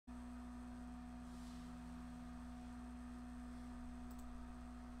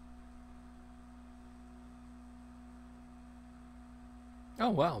Oh,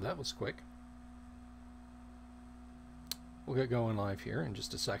 wow, that was quick. We'll get going live here in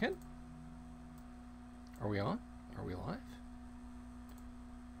just a second. Are we on? Are we live?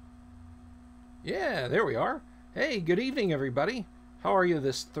 Yeah, there we are. Hey, good evening, everybody. How are you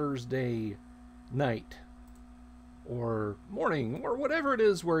this Thursday night? Or morning, or whatever it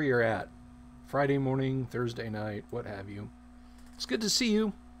is where you're at. Friday morning, Thursday night, what have you. It's good to see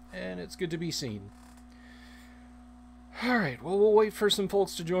you, and it's good to be seen. Alright, well, we'll wait for some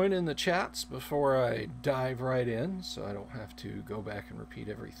folks to join in the chats before I dive right in, so I don't have to go back and repeat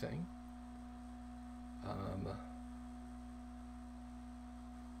everything.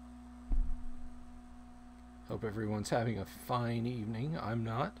 Hope everyone's having a fine evening. I'm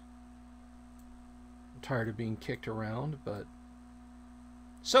not. I'm tired of being kicked around, but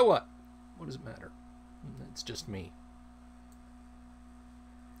so what? What does it matter? It's just me.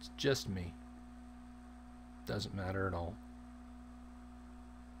 It's just me. Doesn't matter at all.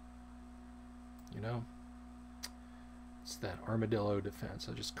 You know? It's that armadillo defense.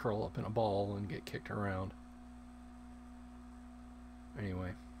 I just curl up in a ball and get kicked around. Anyway.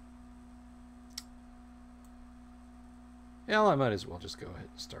 Yeah, well, I might as well just go ahead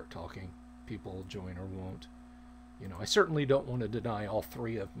and start talking. People will join or won't. You know, I certainly don't want to deny all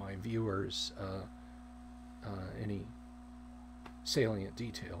three of my viewers any salient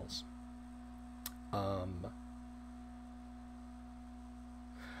details.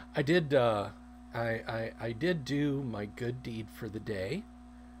 I did I did do my good deed for the day.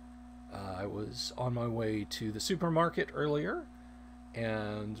 I was on my way to the supermarket earlier,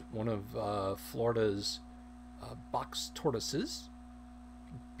 and one of Florida's box tortoises,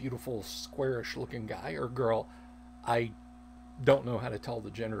 beautiful squarish looking guy or girl, I don't know how to tell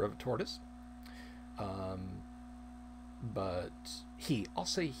the gender of a tortoise, but I'll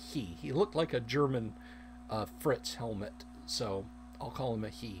say he looked like a German Fritz helmet, so I'll call him a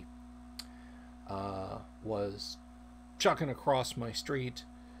he, was chucking across my street,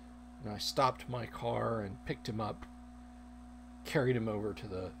 and I stopped my car and picked him up, carried him over to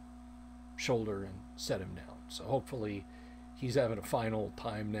the shoulder and set him down. So hopefully he's having a fine old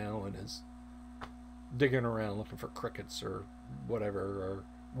time now and is digging around looking for crickets or whatever, or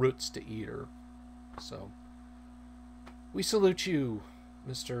roots to eat. Or so we salute you,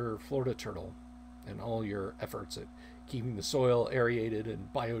 Mr. Florida Turtle, and all your efforts at keeping the soil aerated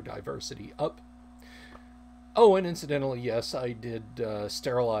and biodiversity up. Oh, and incidentally, yes, I did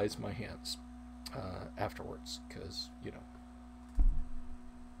sterilize my hands afterwards, because, you know.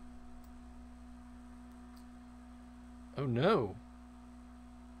 Oh no.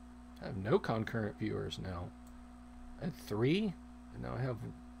 I have no concurrent viewers now. I had 3, and now I have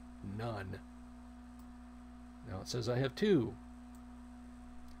none. Now it says I have 2.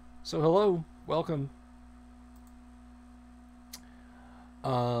 So hello, welcome.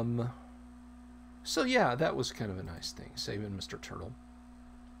 So yeah, that was kind of a nice thing, saving Mr. Turtle.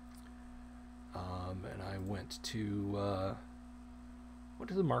 And I went to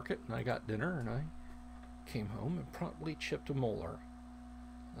the market, and I got dinner, and I came home and promptly chipped a molar.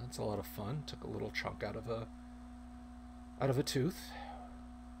 That's a lot of fun. Took a little chunk out of a tooth.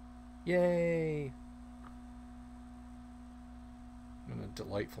 Yay! I'm in a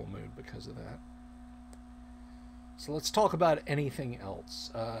delightful mood because of that. So let's talk about anything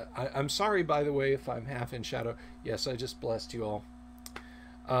else. I'm sorry, by the way, if I'm half in shadow. Yes, I just blessed you all.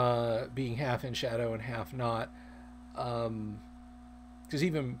 Being half in shadow and half not. Because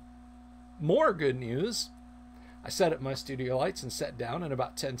even more good news, I set up my studio lights and sat down, and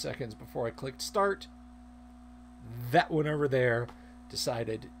about 10 seconds before I clicked start, that one over there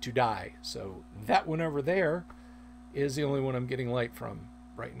decided to die. So that one over there is the only one I'm getting light from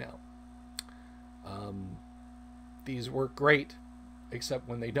right now. These work great, except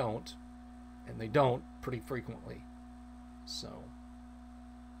when they don't, and they don't pretty frequently. So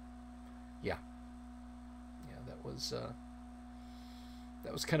yeah, that was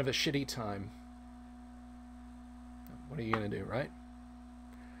kind of a shitty time. What are you gonna do, right?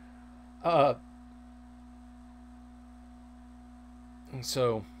 And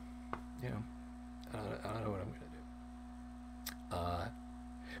so, you know, I don't know what I'm gonna do.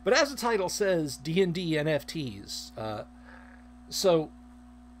 But as the title says, D&DNFTs. So,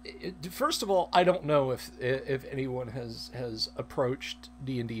 first of all, I don't know if anyone has approached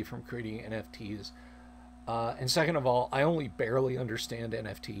D&D from creating NFTs. And second of all, I only barely understand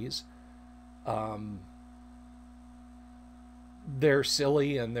NFTs. They're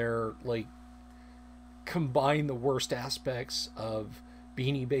silly, and they're like combine the worst aspects of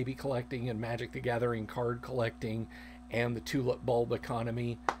Beanie Baby collecting and Magic the Gathering card collecting and the tulip bulb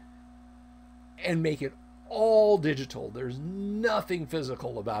economy and make it all digital. There's nothing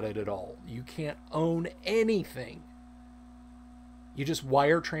physical about it at all. You can't own anything. You just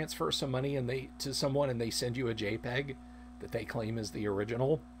wire transfer some money to someone and they send you a JPEG that they claim is the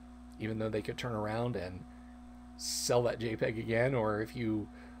original, even though they could turn around and sell that JPEG again. Or if you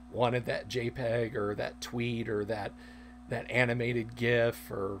wanted that JPEG or that tweet or that animated GIF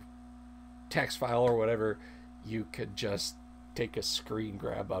or text file or whatever, you could just take a screen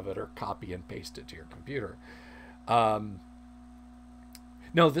grab of it or copy and paste it to your computer.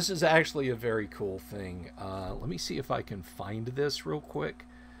 No, this is actually a very cool thing. Let me see if I can find this real quick.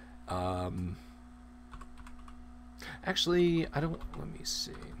 Actually, let me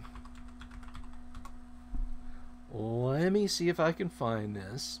see. Let me see if I can find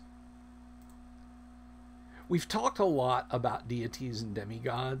this. We've talked a lot about deities and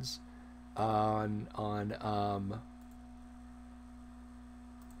demigods on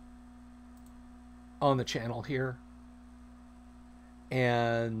the channel here.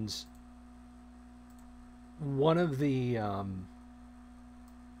 And one of the,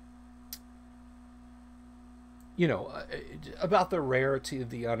 about the rarity of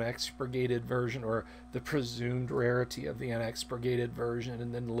the unexpurgated version, or the presumed rarity of the unexpurgated version,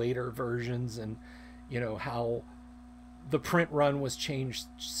 and then later versions, and, how the print run was changed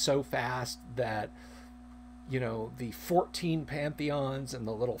so fast that, the 14 pantheons and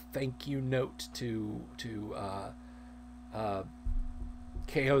the little thank you note to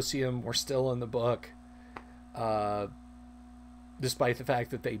Chaosium were still in the book, despite the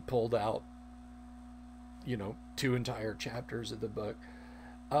fact that they pulled out, 2 entire chapters of the book.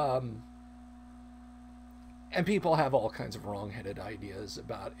 And people have all kinds of wrong-headed ideas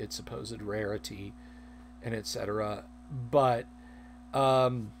about its supposed rarity and etc. But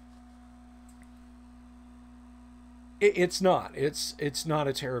it's not. It's not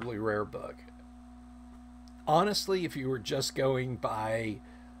a terribly rare book. Honestly, if you were just going by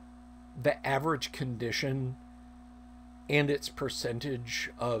the average condition and its percentage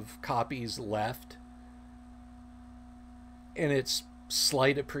of copies left and its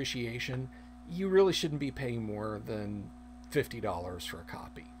slight appreciation, you really shouldn't be paying more than $50 for a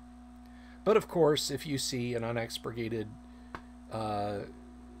copy. But of course, if you see an unexpurgated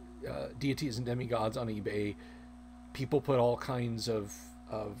deities and demigods on eBay, people put all kinds of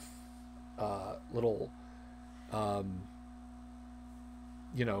little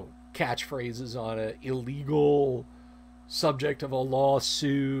catchphrases on it: illegal, subject of a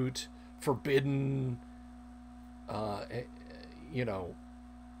lawsuit, forbidden,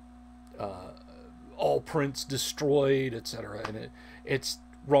 all prints destroyed, etc. And it's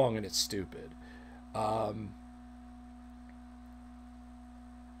wrong and it's stupid.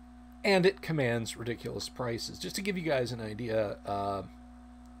 And it commands ridiculous prices. Just to give you guys an idea,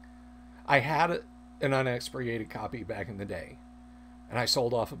 I had an unexpurgated copy back in the day, and I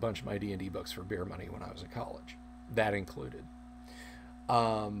sold off a bunch of my D&D books for beer money when I was in college. That included.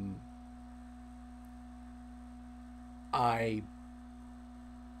 I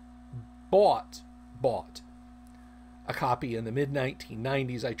bought a copy in the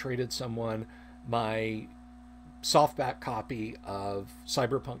mid-1990s. I traded someone my softback copy of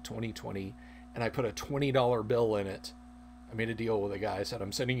Cyberpunk 2020, and I put a $20 bill in it. I made a deal with a guy. I said,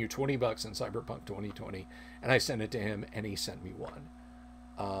 I'm sending you $20 in Cyberpunk 2020, and I sent it to him, and he sent me one.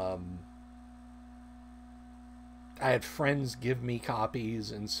 I had friends give me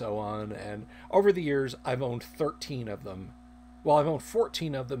copies and so on, and over the years, I've owned 13 of them. Well, I've owned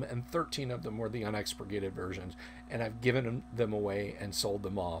 14 of them, and 13 of them were the unexpurgated versions, and I've given them away and sold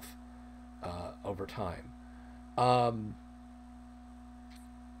them off over time.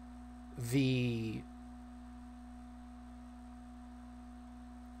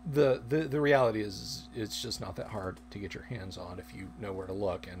 The reality is it's just not that hard to get your hands on if you know where to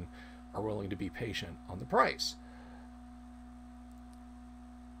look and are willing to be patient on the price.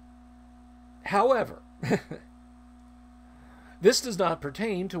 However, this does not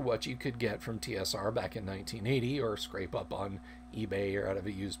pertain to what you could get from TSR back in 1980 or scrape up on eBay or out of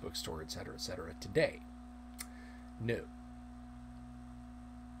a used bookstore, etc., today. No.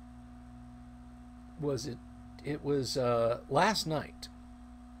 It was last night.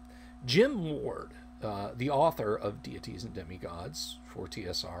 Jim Ward, the author of Deities and Demigods for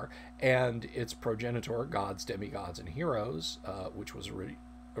TSR and its progenitor, Gods, Demigods, and Heroes, which was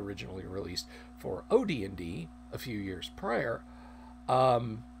originally released for OD&D a few years prior,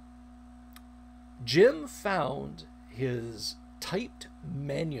 Jim found his typed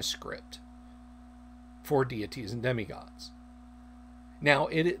manuscript for Deities and Demigods. Now,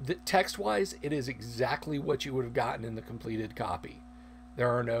 text-wise, it is exactly what you would have gotten in the completed copy. There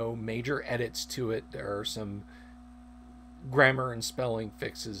are no major edits to it. There are some grammar and spelling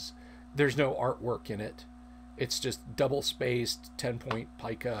fixes. There's no artwork in it. It's just double-spaced 10-point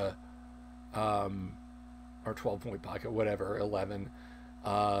pica, or 12-point pica, whatever, 11,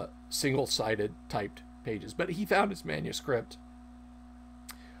 single-sided typed pages. But he found his manuscript,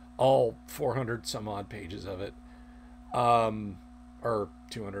 all 400 some odd pages of it, or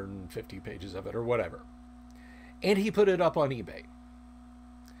 250 pages of it, or whatever. And he put it up on eBay.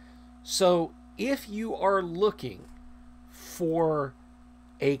 So if you are looking for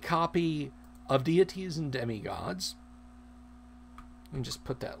a copy of Deities and Demigods, and just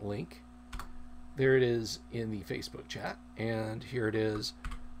put that link, there it is in the Facebook chat, and here it is.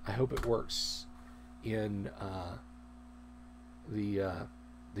 I hope it works in the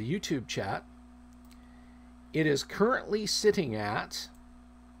YouTube chat. It is currently sitting at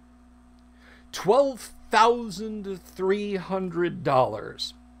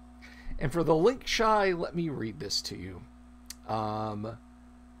 $12,300. And for the link shy, let me read this to you.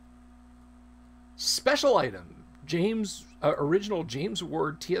 Special item, original James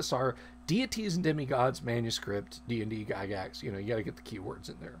Ward TSR Deities and Demigods manuscript, D&D Gygax. You know, you got to get the keywords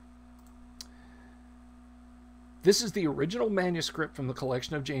in there. This is the original manuscript from the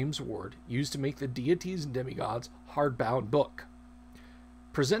collection of James Ward, used to make the Deities and Demigods hardbound book.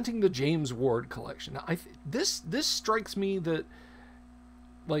 Presenting the James Ward collection. Now, this strikes me that,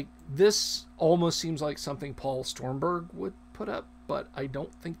 like, this almost seems like something Paul Stormberg would put up, but I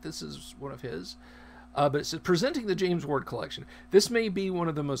don't think this is one of his. But it says, presenting the James Ward collection. This may be one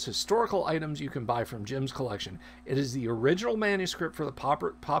of the most historical items you can buy from Jim's collection. It is the original manuscript for the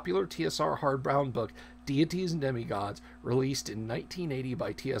popular TSR hardbound book, Deities and Demigods, released in 1980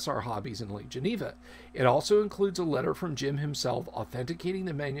 by TSR Hobbies in Lake Geneva. It also includes a letter from Jim himself authenticating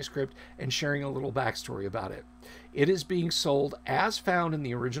the manuscript and sharing a little backstory about it. It is being sold as found in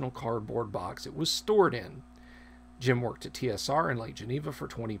the original cardboard box it was stored in. Jim worked at TSR in Lake Geneva for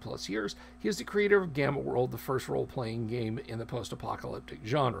 20 plus years. He is the creator of Gamma World, the first role-playing game in the post-apocalyptic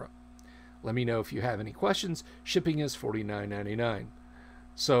genre. Let me know if you have any questions. Shipping is $49.99.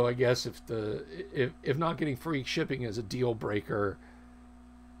 So I guess if not getting free shipping is a deal breaker.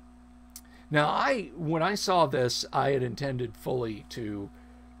 Now, when I saw this, I had intended fully to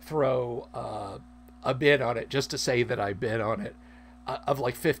throw a bid on it, just to say that I bid on it, of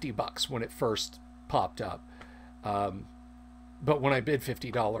like $50 when it first popped up. But when I bid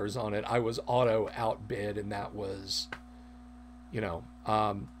 $50 on it, I was auto outbid, and that was, you know,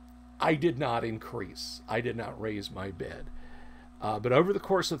 I did not increase. I did not raise my bid. But over the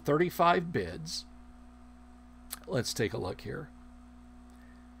course of 35 bids, let's take a look here.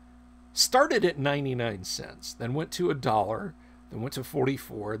 Started at 99 cents, then went to $1, then went to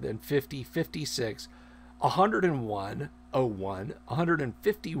 44, then 50, 56, 101, 01,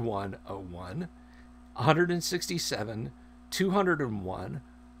 151, 01, 167, 201,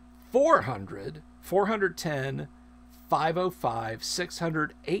 400, 410, 505,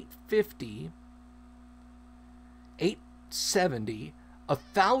 600, 850, 870,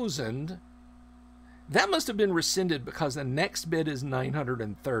 1,000. That must have been rescinded because the next bid is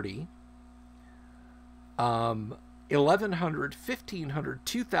 930. 1,100, 1,500,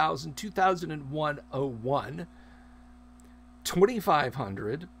 2,000, 2001, 01,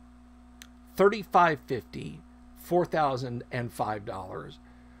 2,500, 3,550, $4,005,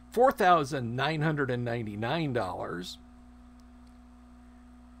 $4,999,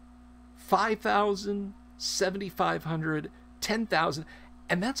 5,000, 7,500, 10,000,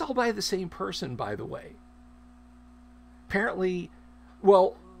 and that's all by the same person, by the way. Apparently,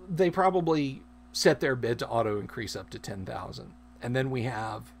 well, they probably set their bid to auto increase up to 10,000, and then we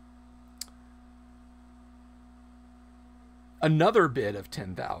have another bid of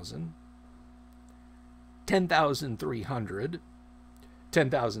 10,000, 10,300,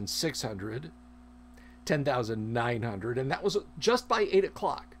 10,600, 10,900, and that was just by 8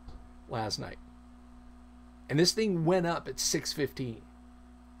 o'clock last night. And this thing went up at 6:15.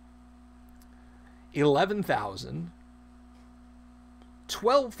 11,000,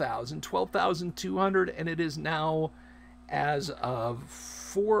 12,000, 12,200, and it is now, as of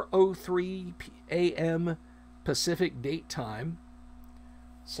 4:03 a.m. Pacific date time,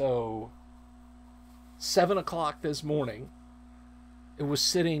 so 7 o'clock this morning, it was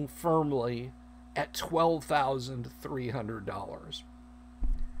sitting firmly at $12,300.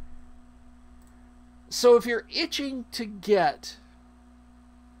 So if you're itching to get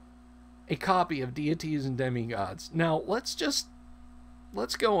a copy of Deities and Demigods, now let's go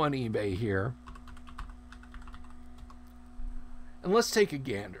on eBay here and let's take a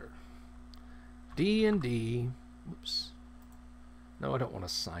gander. D&D, No, I don't want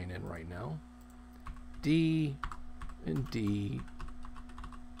to sign in right now. D&D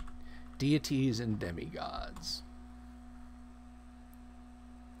Deities and Demigods.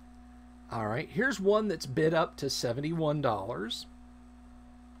 All right, here's one that's bid up to $71.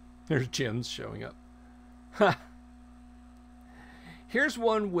 There's Jim's showing up. Here's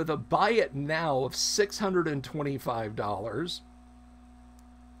one with a buy it now of $625.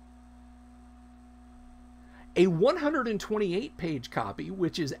 A 128-page copy,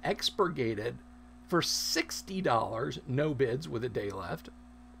 which is expurgated for $60, no bids with a day left.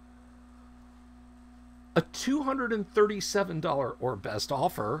 A $237 or best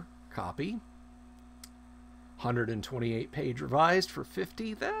offer copy. 128-page revised for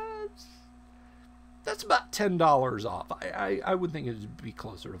 $50. That's about $10 off. I would think it would be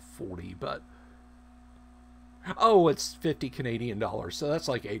closer to $40, but oh, it's 50 Canadian dollars, so that's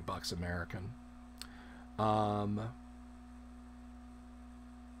like $8 American. One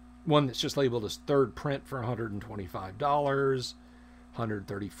that's just labeled as third print for $125, $134,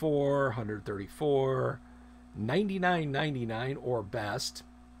 $134, $99.99 or best,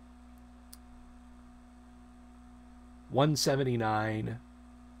 $179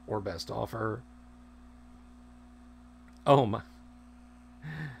 or best offer. Oh my!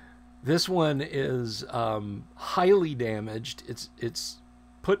 This one is highly damaged. It's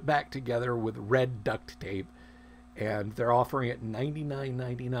put back together with red duct tape, and they're offering it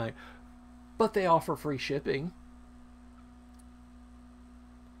 $99.99, but they offer free shipping.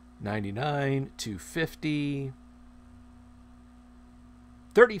 $99, $250,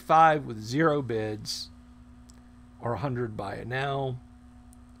 $35 with 0 bids, or $100 buy it now.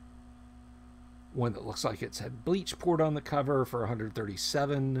 One that looks like it's had bleach poured on the cover for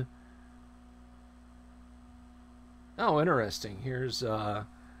 $137. Oh, interesting. Here's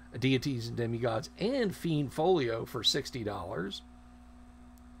Deities and Demigods and Fiend Folio for $60.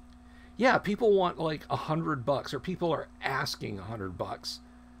 Yeah, people want like $100, or people are asking $100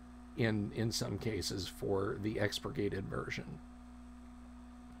 in some cases for the expurgated version.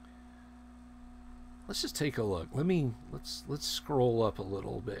 Let's just take a look. Let's scroll up a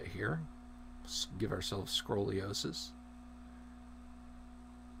little bit here. Let's give ourselves scoliosis.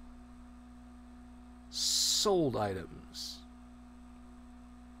 Sold items.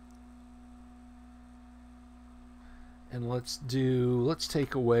 And let's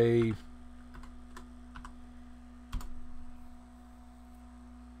take away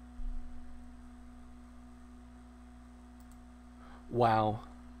wow.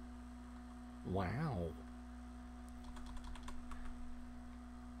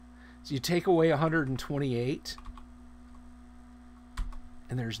 So you take away 128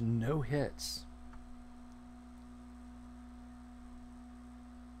 and there's no hits.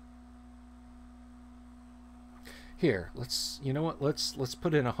 Here, you know what? Let's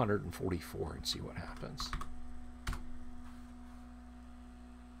put in 144 and see what happens.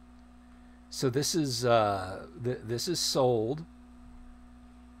 So this is this is sold.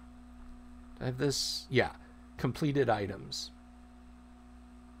 I have this, yeah, completed items.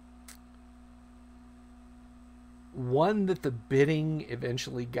 One that the bidding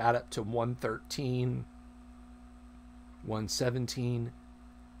eventually got up to 113, 117.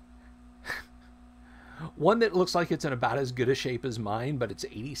 One that looks like it's in about as good a shape as mine, but it's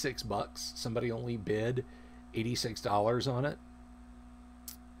 $86. Somebody only bid $86 on it.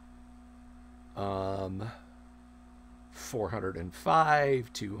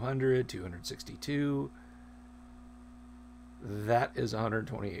 405, 200, 262. That is a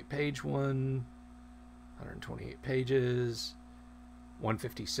 128-page one. 128 pages.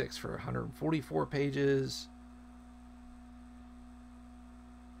 156 for 144 pages.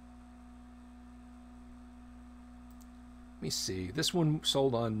 Let me see. This one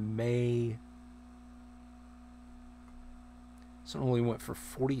sold on May. This one only went for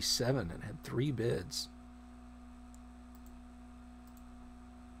 47 and had 3 bids.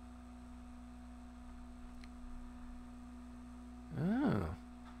 Oh.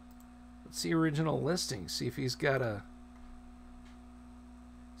 Let's see original listing. See if he's got a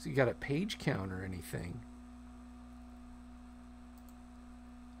page count or anything.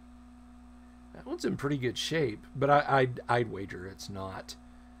 That one's in pretty good shape, but I'd wager it's not.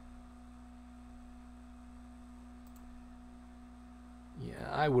 Yeah,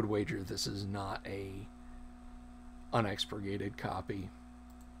 I would wager this is not a unexpurgated copy.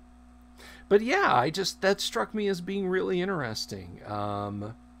 But yeah, that struck me as being really interesting.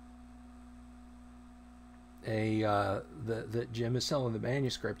 That Jim is selling the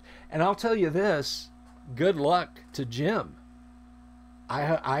manuscript, and I'll tell you this: good luck to Jim.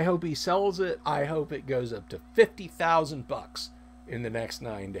 I hope he sells it. I hope it goes up to $50,000 in the next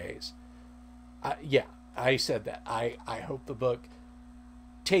 9 days. Yeah, I said that. I hope the book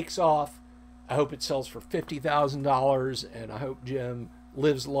takes off. I hope it sells for $50,000, and I hope Jim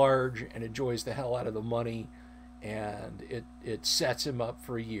lives large and enjoys the hell out of the money, and it sets him up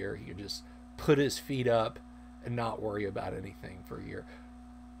for a year. He can just put his feet up and not worry about anything for a year.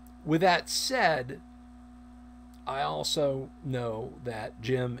 With that said, I also know that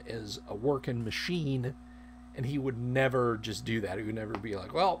Jim is a working machine, and he would never just do that. He would never be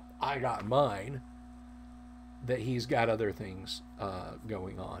like, well, I got mine. That he's got other things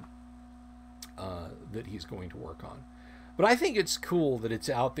going on that he's going to work on. But I think it's cool that it's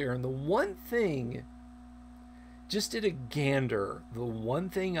out there. And the one thing, just at a gander, the one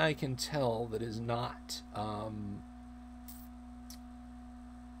thing I can tell that is not,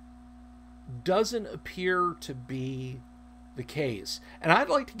 doesn't appear to be the case. And I'd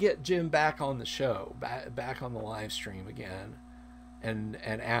like to get Jim back on the show, back on the live stream again, and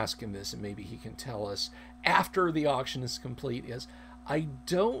ask him this, and maybe he can tell us after the auction is complete. Is I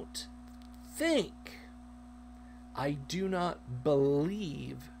do not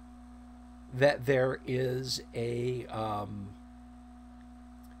believe that there is a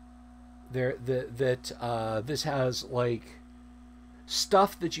this has like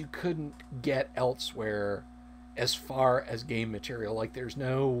stuff that you couldn't get elsewhere as far as game material. Like there's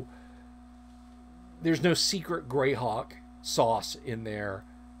no secret Greyhawk sauce in there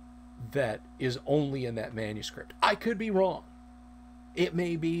that is only in that manuscript. I could be wrong. It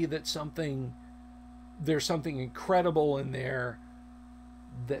may be that there's something incredible in there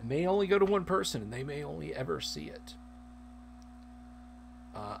that may only go to one person and they may only ever see it.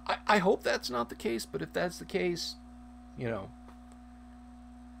 I hope that's not the case, but if that's the case, you know,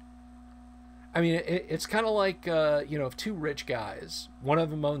 I mean, it's kind of like, you know, if two rich guys, one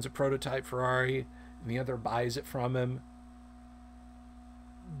of them owns a prototype Ferrari and the other buys it from him,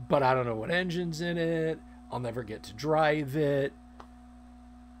 but I don't know what engine's in it. I'll never get to drive it.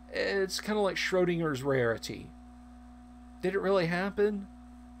 It's kind of like Schrodinger's rarity. Did it really happen?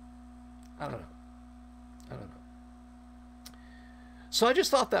 I don't know. So I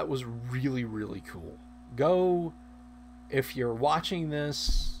just thought that was really, really cool. Go, if you're watching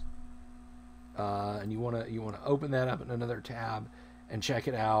this, and you want to open that up in another tab and check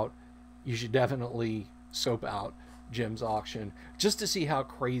it out, you should definitely scope out Jim's auction just to see how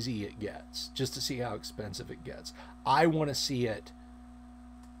crazy it gets, just to see how expensive it gets. I want to see it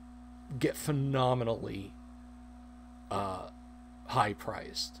get phenomenally high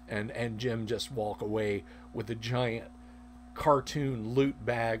priced, and Jim just walk away with a giant cartoon loot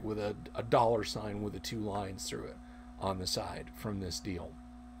bag with a dollar sign with the two lines through it on the side from this deal.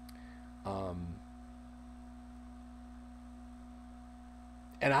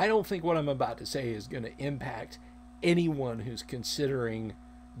 And I don't think what I'm about to say is going to impact anyone who's considering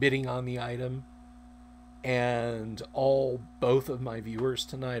bidding on the item. And both of my viewers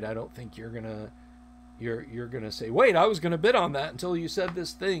tonight, I don't think you're gonna say, wait, I was gonna bid on that until you said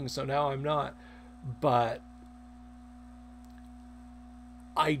this thing, so now I'm not. But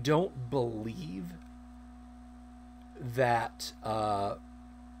I don't believe that.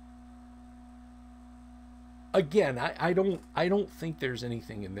 Again, I don't think there's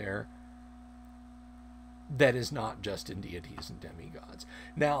anything in there that is not just in deities and demigods.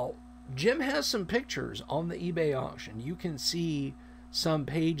 Now, Jim has some pictures on the eBay auction. You can see some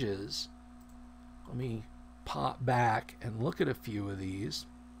pages. Let me pop back and look at a few of these.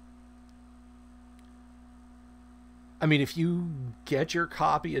 I mean, if you get your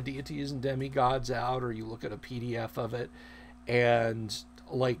copy of Deities and Demigods out, or you look at a PDF of it, and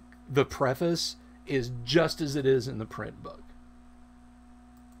like the preface is just as it is in the print book.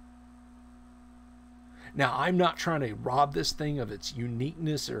 Now, I'm not trying to rob this thing of its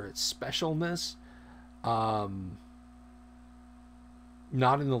uniqueness or its specialness. Not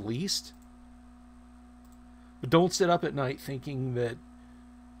in the least. But don't sit up at night thinking that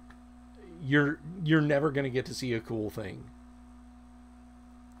you're never going to get to see a cool thing.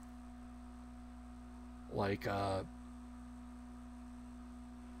 Like,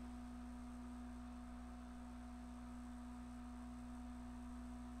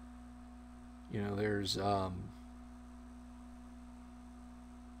 you know, there's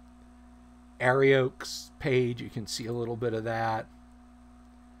Arioch's page. You can see a little bit of that.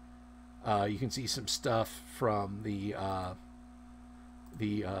 You can see some stuff from the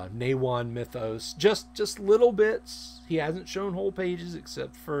Nawan mythos. Just little bits. He hasn't shown whole pages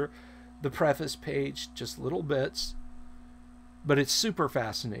except for the preface page. Just little bits. But it's super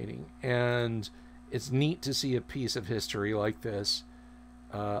fascinating. And it's neat to see a piece of history like this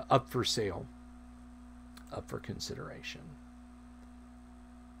up for sale. Up for consideration.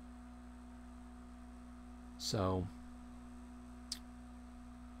 So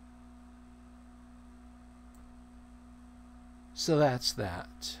that's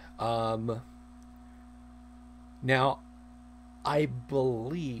that. Now, I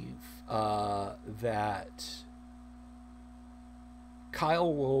believe that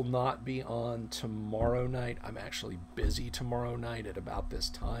Kyle will not be on tomorrow night. I'm actually busy tomorrow night at about this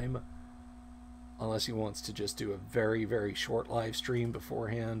time, unless he wants to just do a very, very short live stream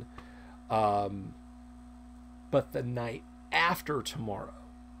beforehand. But the night after tomorrow,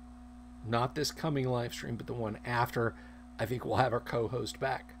 not this coming live stream, but the one after, I think we'll have our co-host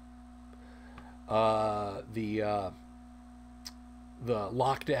back. The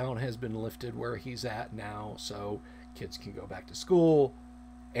lockdown has been lifted where he's at now, so kids can go back to school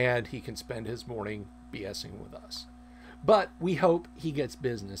and he can spend his morning BSing with us. But we hope he gets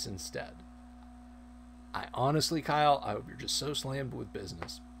business instead. I honestly, Kyle, I hope you're just so slammed with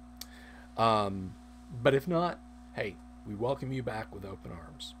business. But if not, hey, we welcome you back with open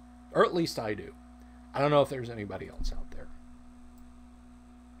arms. Or at least I do. I don't know if there's anybody else out there.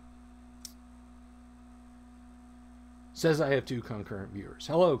 Says I have 2 concurrent viewers.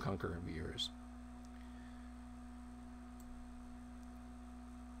 Hello, concurrent viewers.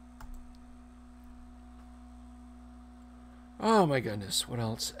 Oh my goodness, what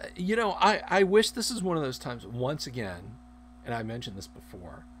else? You know, I wish this is one of those times, once again, and I mentioned this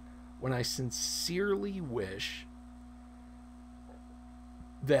before, when I sincerely wish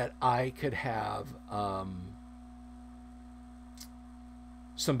that I could have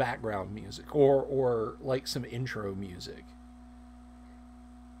some background music or like some intro music.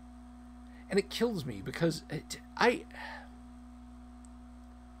 And it kills me because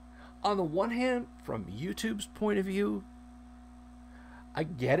on the one hand, from YouTube's point of view, I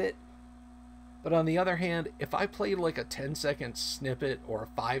get it. But on the other hand, if I played like a 10-second snippet or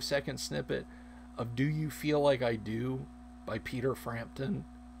a 5-second snippet of Do You Feel Like I Do by Peter Frampton,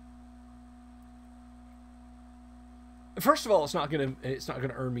 first of all, it's not gonna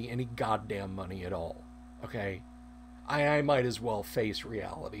earn me any goddamn money at all. Okay? I might as well face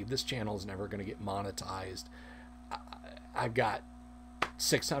reality. This channel is never gonna get monetized. I've got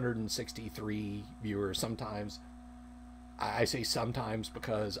 663 viewers. Sometimes I say sometimes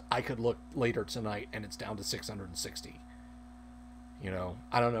because I could look later tonight and it's down to 660. You know,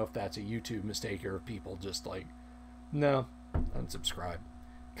 I don't know if that's a YouTube mistake or if people just like, no, unsubscribe,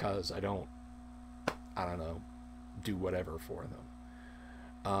 because I don't know, do whatever for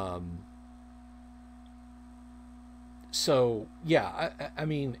them. So yeah, I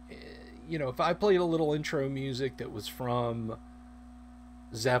mean, you know, if I played a little intro music that was from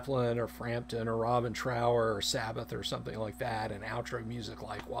Zeppelin or Frampton or Robin Trower or Sabbath or something like that, and outro music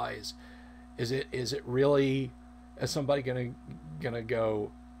likewise, is it really, is somebody gonna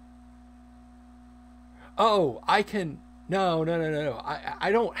go, oh, I can, no,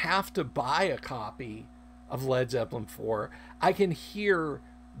 I don't have to buy a copy of Led Zeppelin 4. I can hear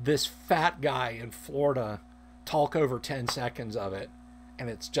this fat guy in Florida talk over 10 seconds of it and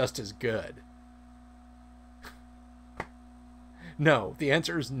it's just as good. No, the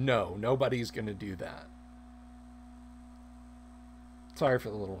answer is no. Nobody's going to do that. Sorry for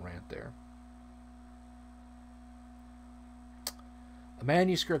the little rant there. A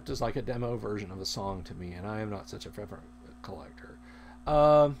manuscript is like a demo version of a song to me, and I am not such a favorite collector.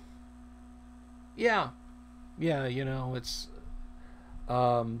 Yeah, you know, it's...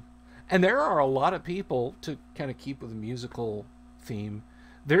 and there are a lot of people, to kind of keep with the musical theme,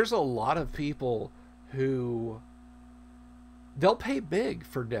 there's a lot of people who... they'll pay big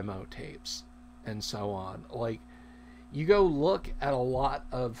for demo tapes and so on. Like, you go look at a lot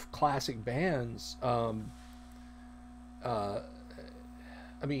of classic bands. I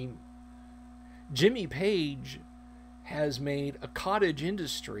mean, Jimmy Page has made a cottage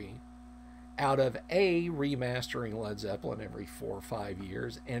industry out of A, remastering Led Zeppelin every 4 or 5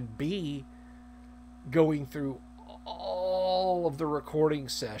 years, and B, going through all of the recording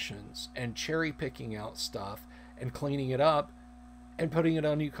sessions and cherry picking out stuff and cleaning it up and putting it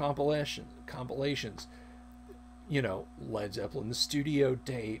on new compilations. You know, Led Zeppelin, the studio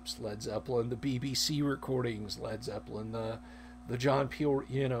tapes, Led Zeppelin, the BBC recordings, Led Zeppelin, the John Peel,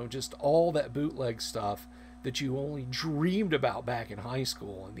 you know, just all that bootleg stuff that you only dreamed about back in high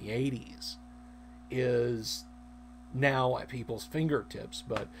school in the 80s is now at people's fingertips.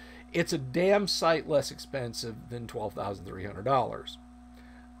 But it's a damn sight less expensive than $12,300.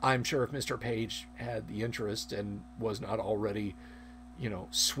 I'm sure if Mr. Page had the interest and was not already, you know,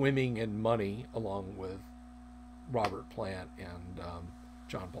 swimming in money along with Robert Plant and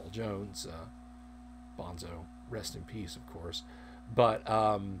John Paul Jones, Bonzo, rest in peace, of course. But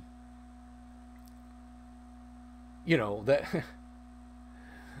you know, that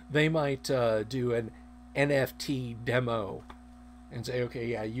they might do an NFT demo and say, okay,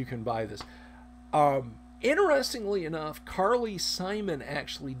 yeah, you can buy this. Interestingly enough, Carly Simon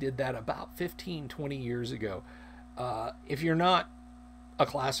actually did that about 15, 20 years ago. If you're not a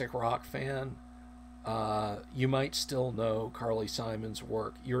classic rock fan, you might still know Carly Simon's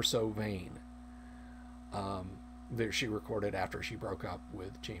work, You're So Vain. That she recorded after she broke up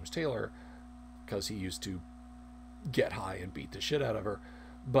with James Taylor, because he used to get high and beat the shit out of her.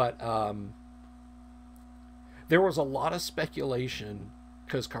 But there was a lot of speculation,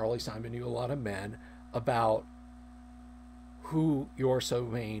 because Carly Simon knew a lot of men, about who You're So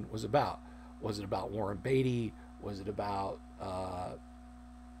Vain was about. Was it about Warren Beatty? Was it about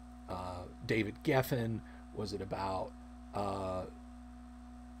David Geffen? Was it about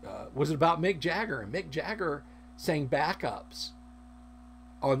Mick Jagger? And Mick Jagger sang backups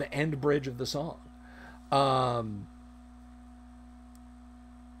on the end bridge of the song.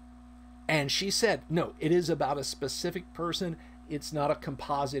 And she said, no, it is about a specific person. It's not a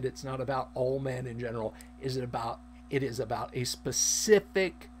composite. It's not about all men in general. It is about a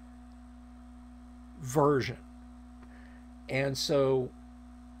specific version. And so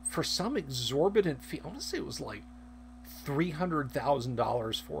for some exorbitant fee, I want to say it was like $300,000,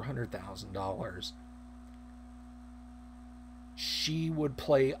 $400,000, she would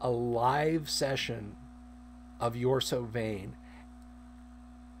play a live session of You're So Vain,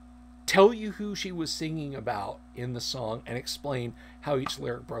 tell you who she was singing about in the song, and explain how each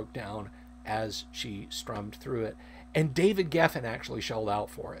lyric broke down as she strummed through it. And David Geffen actually shelled out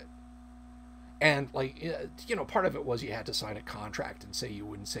for it. And, like, you know, part of it was you had to sign a contract and say you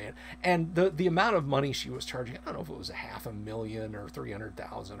wouldn't say it. And the amount of money she was charging, I don't know if it was $500,000 or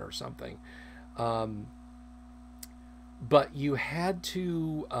 $300,000 or something. But you had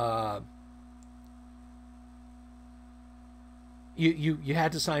to you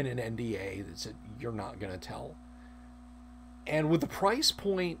had to sign an NDA that said you're not going to tell. And with the price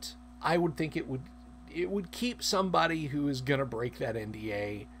point, I would think it would keep somebody who is going to break that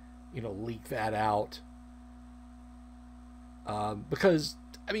NDA, you know, leak that out. Because,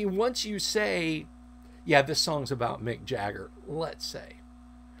 I mean, once you say, yeah, this song's about Mick Jagger, let's say,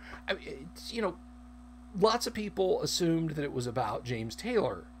 I mean, it's, you know, lots of people assumed that it was about James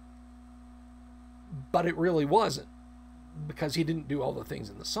Taylor, but it really wasn't, because he didn't do all the things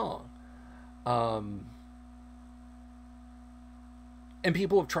in the song. And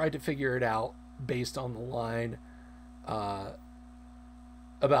people have tried to figure it out based on the line about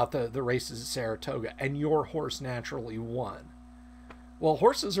the races at Saratoga, and your horse naturally won. Well,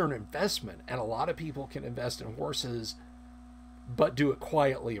 horses are an investment, and a lot of people can invest in horses, but do it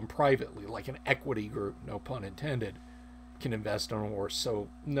quietly and privately, like an equity group, no pun intended, can invest in a horse. So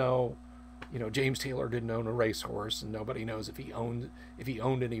no, you know, James Taylor didn't own a racehorse, and nobody knows if he owned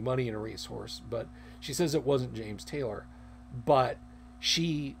any money in a racehorse. But she says it wasn't James Taylor, but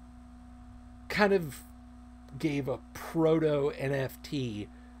she kind of gave a proto NFT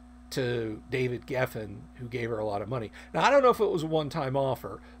to David Geffen, who gave her a lot of money. Now, I don't know if it was a one-time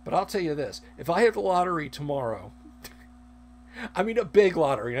offer, but I'll tell you this: if I hit the lottery tomorrow, I mean a big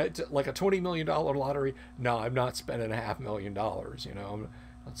lottery, like a $20 million lottery, no, I'm not spending $500,000. You know, I'm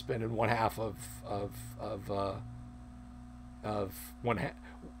not spending one half of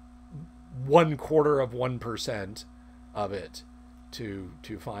 1/4% of it to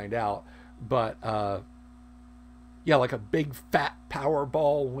find out. But yeah, like a big fat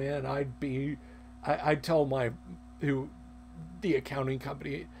Powerball win, I'd tell the accounting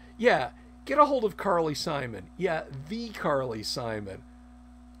company, yeah, get a hold of Carly Simon. Yeah, the Carly Simon.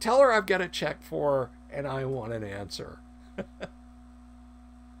 Tell her I've got a check for her and I want an answer.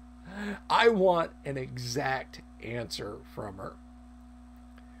 I want an exact answer from her.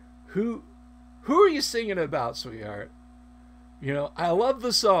 Who are you singing about, sweetheart? You know, I love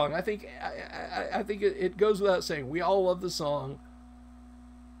the song. I think it goes without saying. We all love the song.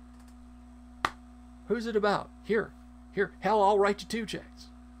 Who's it about? Here. Hell, I'll write you 2 checks.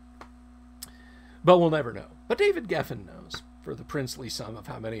 But we'll never know. But David Geffen knows, for the princely sum of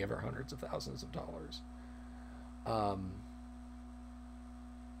how many ever hundreds of thousands of dollars.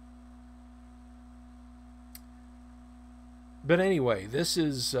 But anyway, this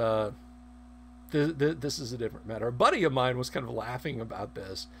is this is a different matter. A buddy of mine was kind of laughing about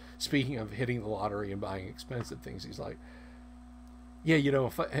this. Speaking of hitting the lottery and buying expensive things, he's like, yeah, you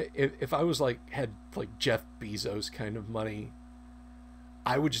know, if I was had Jeff Bezos kind of money,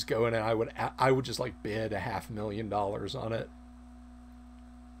 I would just go in and I would just bid $500,000 on it,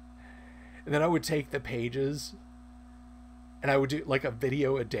 and then I would take the pages and I would do like a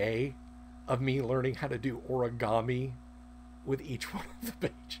video a day of me learning how to do origami with each one of the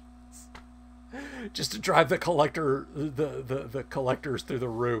pages, just to drive the collectors through the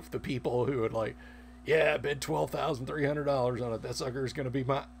roof. The people who would like, yeah, I bid $12,300 on it. That sucker is going to be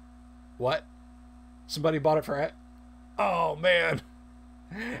my... What? Somebody bought it for it? Oh, man.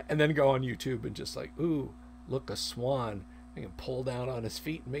 And then go on YouTube and just like, ooh, look, a swan. He can pull down on his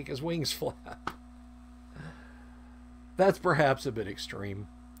feet and make his wings flap. That's perhaps a bit extreme.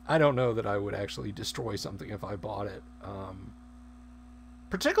 I don't know that I would actually destroy something if I bought it.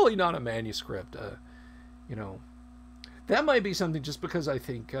 Particularly not a manuscript. You know, that might be something just because I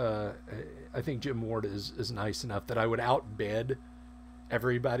think Jim Ward is nice enough that I would outbid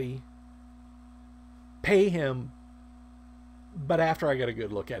everybody, pay him, but after I get a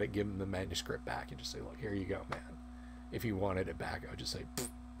good look at it, give him the manuscript back and just say, look, here you go, man. If you wanted it back, I would just say,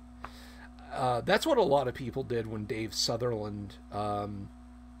 that's what a lot of people did when Dave Sutherland,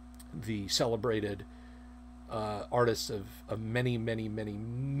 the celebrated artist of many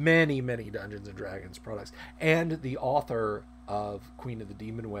Dungeons and Dragons products, and the author of Queen of the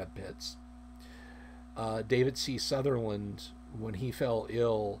Demon Web Pits, David C. Sutherland, when he fell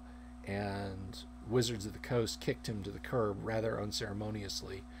ill and Wizards of the Coast kicked him to the curb rather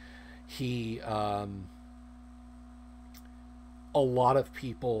unceremoniously, he a lot of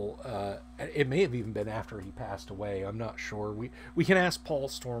people, it may have even been after he passed away, I'm not sure. We can ask Paul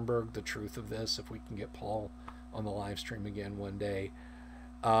Stormberg the truth of this if we can get Paul on the live stream again one day.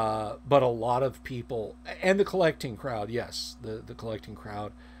 But a lot of people, and the collecting crowd, yes, the collecting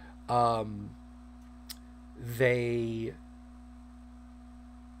crowd, they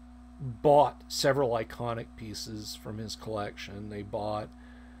bought several iconic pieces from his collection. They bought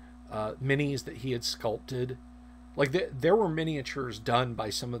minis that he had sculpted. Like, there were miniatures done by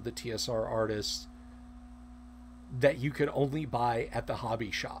some of the TSR artists that you could only buy at the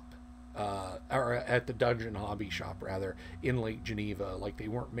hobby shop, or at the dungeon hobby shop, rather, in Lake Geneva. Like, they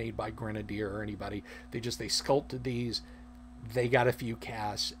weren't made by Grenadier or anybody. They sculpted these. They got a few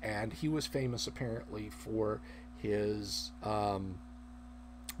casts, and he was famous, apparently, for his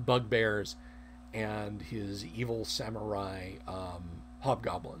bugbears and his evil samurai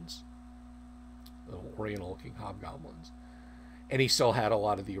hobgoblins. Little oriental-looking hobgoblins. And he still had a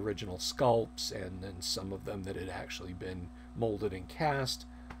lot of the original sculpts, and then some of them that had actually been molded and cast.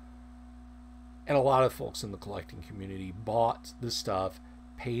 And a lot of folks in the collecting community bought the stuff,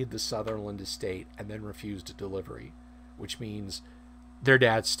 paid the Sutherland estate, and then refused a delivery, which means their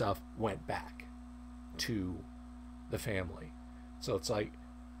dad's stuff went back to the family. So it's like,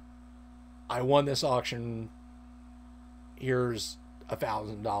 I won this auction, here's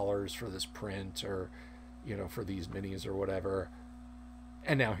 $1,000 for this print, or, you know, for these minis or whatever,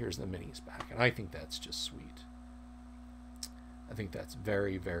 and now here's the minis back. And I think that's just sweet. I think that's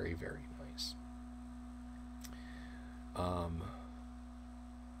very, very, very nice.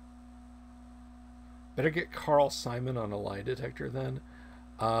 Better get Carl Simon on a lie detector then.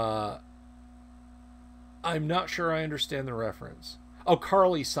 I'm not sure I understand the reference. Oh,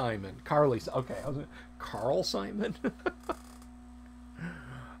 Carly Simon. Okay, I was like, Carl Simon?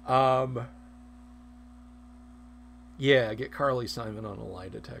 Yeah, get Carly Simon on a lie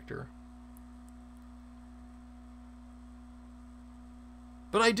detector.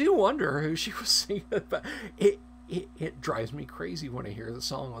 But I do wonder who she was singing about. It drives me crazy when I hear the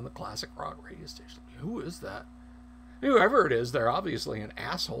song on the classic rock radio station. Who is that? Whoever it is, they're obviously an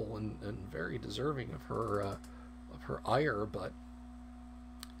asshole and very deserving of her ire, but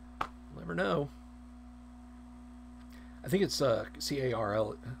you'll never know. I think it's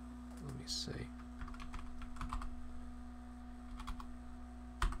C-A-R-L. Let me see.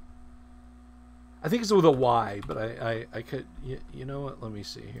 I think it's with a Y, but I could... You know what? Let me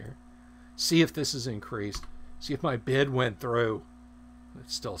see here. See if this is increased. See if my bid went through.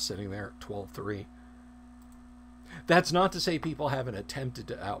 It's still sitting there at 12.3. That's not to say people haven't attempted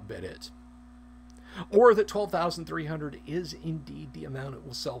to outbid it. Or that 12,300 is indeed the amount it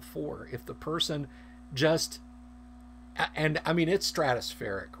will sell for. If the person just... And, I mean, it's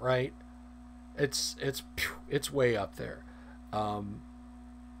stratospheric, right? It's way up there. But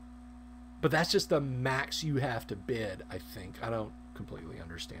that's just the max you have to bid, I think. I don't completely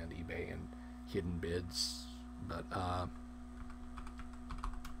understand eBay and hidden bids, but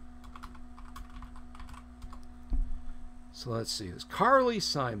so let's see this. Carly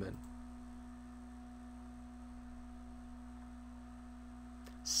Simon,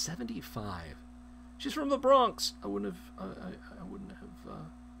 75. She's from the Bronx. I wouldn't have.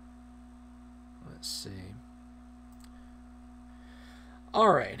 Let's see.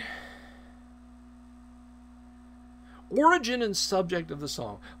 All right. Origin and subject of the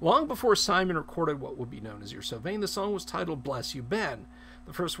song. Long before Simon recorded what would be known as You're So Vain, the song was titled Bless You Ben.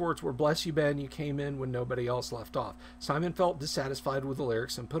 The first words were, "Bless you, Ben, you came in when nobody else left off." Simon felt dissatisfied with the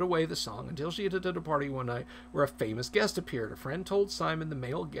lyrics and put away the song until she attended a party one night where a famous guest appeared. A friend told Simon the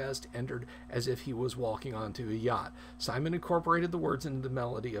male guest entered as if he was walking onto a yacht. Simon incorporated the words into the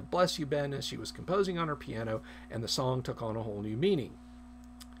melody of Bless You, Ben as she was composing on her piano, and the song took on a whole new meaning.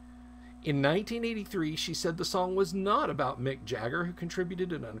 In 1983, she said the song was not about Mick Jagger, who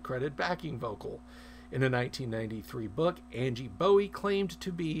contributed an uncredited backing vocal. In a 1993 book, Angie Bowie claimed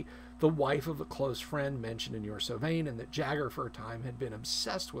to be the wife of a close friend mentioned in You're So Vain, and that Jagger for a time had been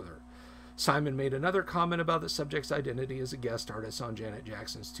obsessed with her. Simon made another comment about the subject's identity as a guest artist on Janet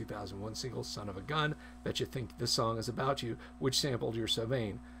Jackson's 2001 single Son of a Gun, Bet You Think This Song Is About You, which sampled You're So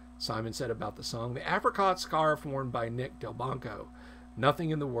Vain. Simon said about the song, "The apricot scarf worn by Nick Delbanco.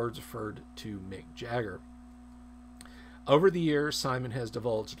 Nothing in the words referred to Mick Jagger." Over the years, Simon has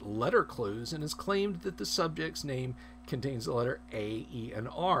divulged letter clues and has claimed that the subject's name contains the letter A, E, and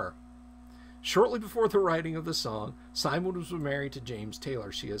R. Shortly before the writing of the song, Simon was married to James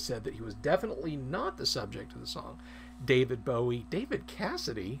Taylor. She has said that he was definitely not the subject of the song. David Bowie, David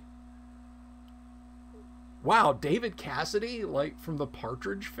Cassidy? Wow, David Cassidy, like from the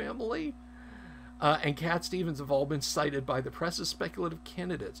Partridge Family? And Cat Stevens have all been cited by the press as speculative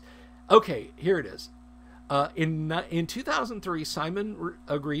candidates. Okay, here it is. In 2003, Simon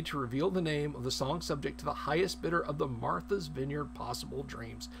agreed to reveal the name of the song subject to the highest bidder of the Martha's Vineyard Possible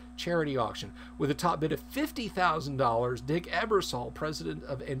Dreams charity auction. With a top bid of $50,000, Dick Ebersol, president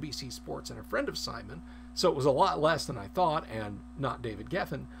of NBC Sports and a friend of Simon, so it was a lot less than I thought, and not David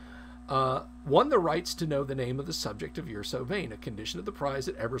Geffen, won the rights to know the name of the subject of You're So Vain, a condition of the prize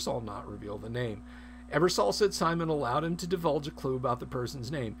that Ebersol not reveal the name. Ebersol said Simon allowed him to divulge a clue about the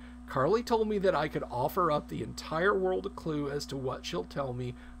person's name. "Carly told me that I could offer up the entire world a clue as to what she'll tell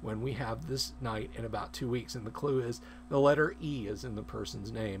me when we have this night in about 2 weeks. And the clue is the letter E is in the person's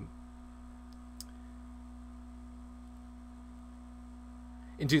name."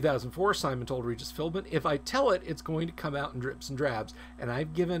 In 2004, Simon told Regis Philbin, "If I tell it, it's going to come out in drips and drabs. And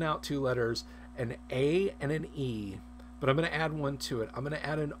I've given out 2 letters, an A and an E. But I'm going to add one to it. I'm going to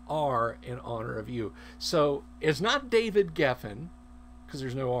add an R in honor of you." So it's not David Geffen, because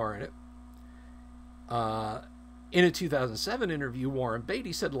there's no R in it. In a 2007 interview, Warren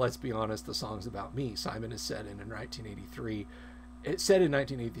Beatty said, "Let's be honest, the song's about me." Simon has said in 1983,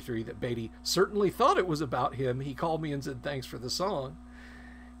 that Beatty certainly thought it was about him. "He called me and said, thanks for the song."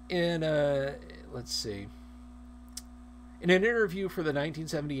 In, let's see. In an interview for the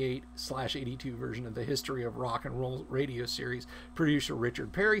 1978/82 version of the History of Rock and Roll radio series, producer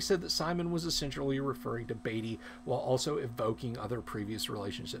Richard Perry said that Simon was essentially referring to Beatty while also evoking other previous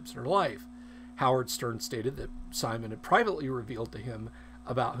relationships in her life. Howard Stern stated that Simon had privately revealed to him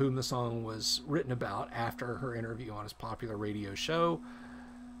about whom the song was written about after her interview on his popular radio show.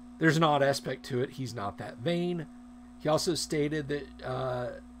 There's an odd aspect to it. He's not that vain. He also stated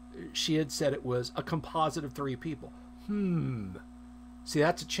that she had said it was a composite of 3 people. See,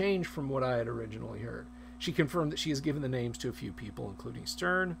 that's a change from what I had originally heard. She confirmed that she has given the names to a few people, including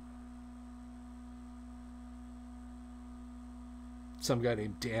Stern. Some guy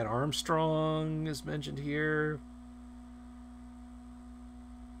named Dan Armstrong is mentioned here.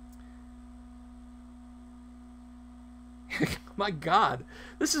 My God,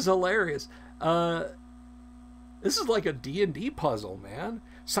 this is hilarious. This is like a D&D puzzle, man.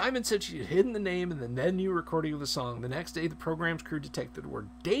 Simon said she had hidden the name in the then new recording of the song. The next day, the program's crew detected the word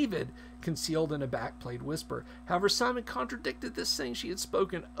David concealed in a backplayed whisper. However, Simon contradicted this, saying she had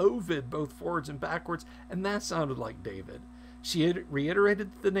spoken Ovid both forwards and backwards, and that sounded like David. She had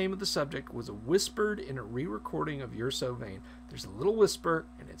reiterated that the name of the subject was whispered in a re-recording of You're So Vain. There's a little whisper,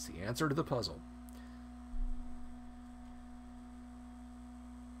 and it's the answer to the puzzle.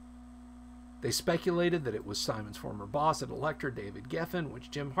 They speculated that it was Simon's former boss at Elektra, David Geffen, which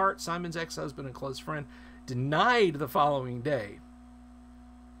Jim Hart, Simon's ex-husband and close friend, denied the following day.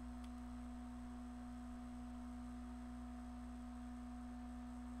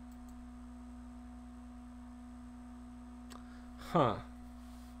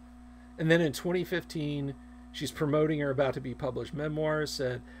 And then in 2015, she's promoting her about to be published memoirs,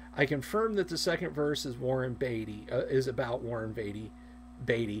 said, "I confirm that the second verse is about Warren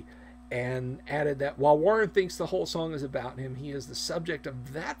Beatty, and added that while Warren thinks the whole song is about him, he is the subject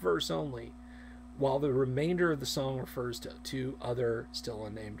of that verse only, while the remainder of the song refers to 2 other still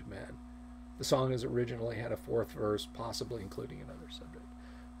unnamed men. The song has originally had a 4th verse, possibly including another subject."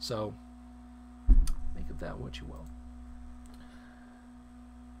 So, make of that what you will.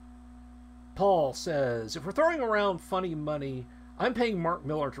 Paul says, if we're throwing around funny money, I'm paying Mark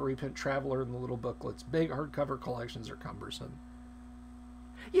Miller to reprint Traveler in the little booklets. Big hardcover collections are cumbersome.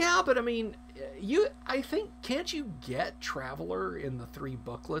 Yeah, but I mean, I think, can't you get Traveler in the 3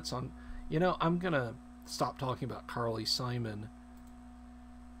 booklets on, I'm going to stop talking about Carly Simon.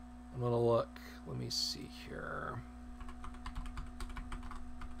 I'm going to look, let me see here.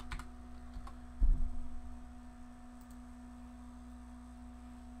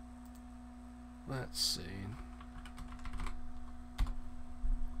 Let's see.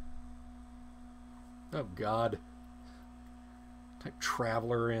 Oh God. Type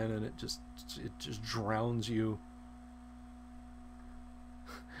Traveler in and it just drowns you.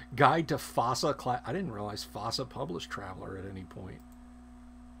 Guide to FASA class. I didn't realize FASA published Traveler at any point.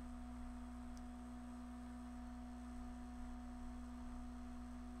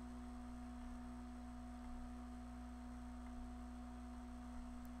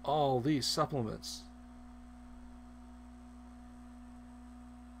 All these supplements.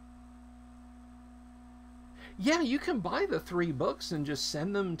 Yeah, you can buy the 3 books and just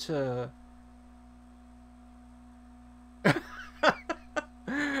send them to...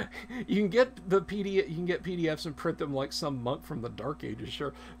 You can get the PDF. You can get PDFs and print them like some monk from the Dark Ages.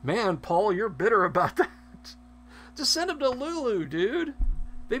 Sure, man, Paul, you're bitter about that. Just send them to Lulu, dude.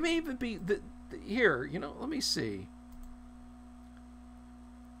 They may even be here. Let me see.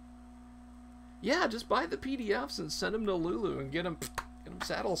 Yeah, just buy the PDFs and send them to Lulu and get them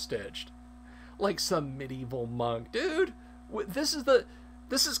saddle stitched, like some medieval monk, dude. This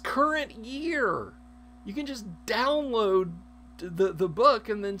is current year. You can just download the book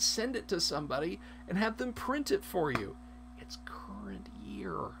and then send it to somebody and have them print it for you. It's current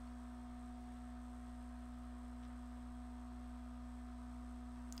year.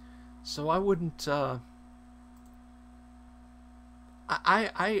 So I wouldn't.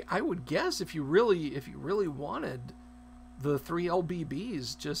 I would guess if you really wanted the 3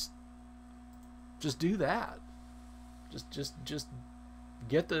 LBBs, just do that. Just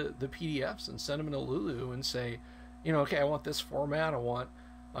get the PDFs and send them to Lulu and say, okay, I want this format. I want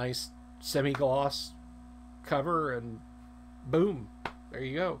nice semi-gloss cover, and boom, there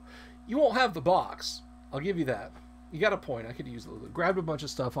you go. You won't have the box. I'll give you that. You got a point. I could use Lulu. Grabbed a bunch of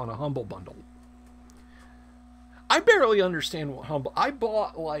stuff on a Humble Bundle. I barely understand what Humble... I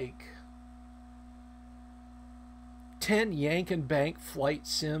bought like 10 Yank and Bank flight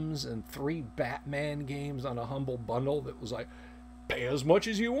sims and 3 Batman games on a Humble Bundle that was like, pay as much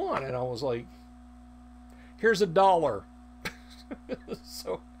as you want. And I was like, here's $1.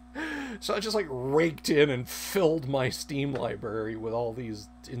 so I just like raked in and filled my Steam library with all these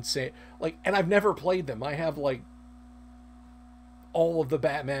insane... and I've never played them. I have like all of the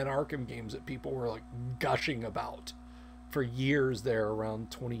Batman Arkham games that people were like gushing about for years there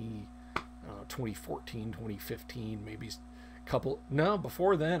around 2014, 2015, maybe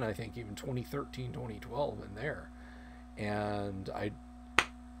before then, I think even 2013, 2012 in there. And I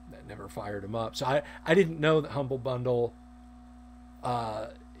never fired them up. So I didn't know that Humble Bundle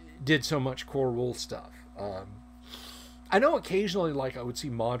did so much core rule stuff. I know occasionally I would see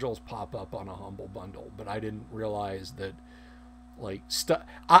modules pop up on a Humble Bundle, but I didn't realize that stuff.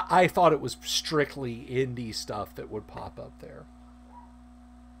 I thought it was strictly indie stuff that would pop up there.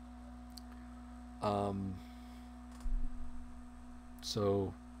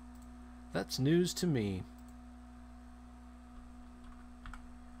 So that's news to me.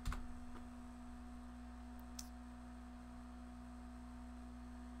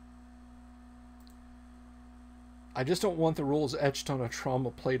 I just don't want the rules etched on a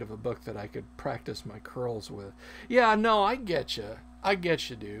trauma plate of a book that I could practice my curls with. Yeah, no, I get you. I get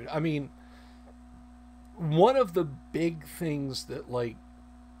you, dude. I mean, one of the big things that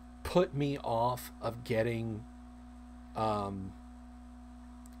put me off of getting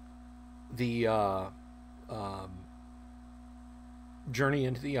the Journey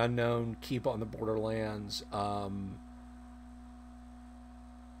into the Unknown, Keep on the Borderlands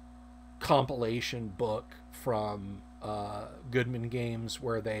compilation book from Goodman Games,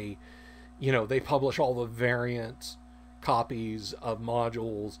 where they publish all the variant copies of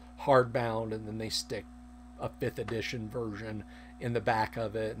modules hardbound, and then they stick a 5th edition version in the back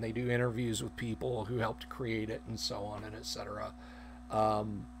of it, and they do interviews with people who helped create it and so on and etc.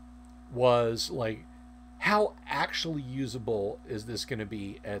 Was like, how actually usable is this going to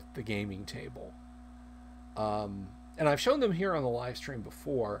be at the gaming table? And I've shown them here on the live stream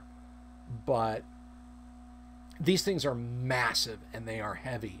before, but these things are massive and they are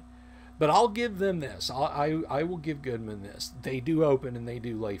heavy. But I'll give them this. I will give Goodman this. They do open and they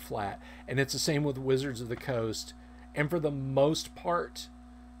do lay flat. And it's the same with Wizards of the Coast. And for the most part,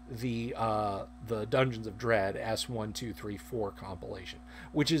 the Dungeons of Dread S1, 2, 3, 4 compilation,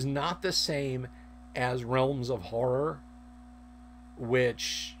 which is not the same as Realms of Horror,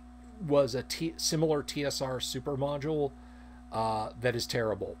 which was a similar TSR super module that is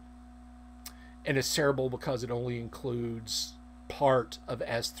terrible. And it's terrible because it only includes part of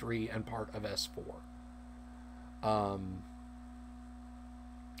S3 and part of S4.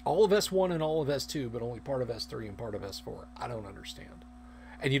 All of S1 and all of S2, but only part of S3 and part of S4. I don't understand.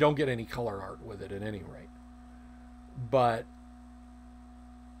 And you don't get any color art with it at any rate. But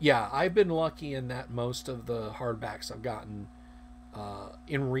yeah, I've been lucky in that most of the hardbacks I've gotten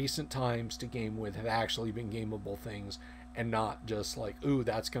in recent times to game with have actually been gameable things, and not just like, ooh,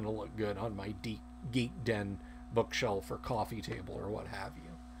 that's going to look good on my Geek Den bookshelf or coffee table or what have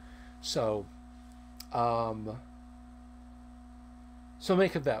you. So, so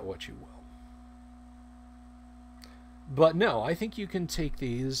make of that what you will. But no, I think you can take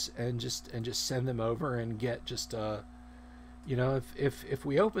these and just send them over and get just you know, if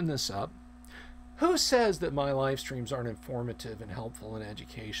we open this up, who says that my live streams aren't informative and helpful and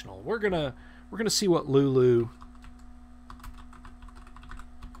educational? We're gonna see what Lulu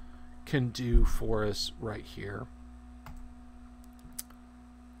can do for us right here.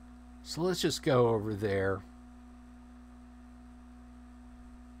 So let's just go over there.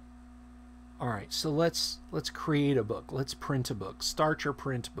 All right, so let's create a book. Let's print a book. Start your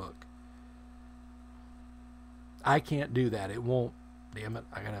print book. I can't do that. It won't. Damn it.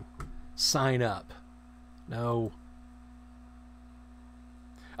 I gotta sign up. No.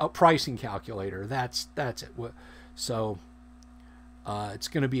 Oh, pricing calculator. That's it. So it's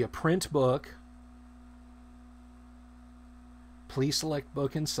going to be a print book. Please select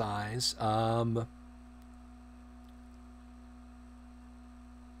book and size. What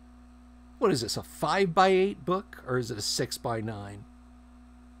is this? A 5x8 book, or is it a 6x9?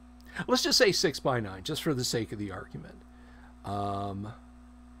 Let's just say 6x9, just for the sake of the argument.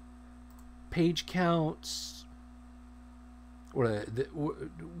 Page counts. What?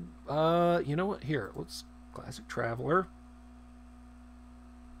 You know what? Here, let's Classic Traveler.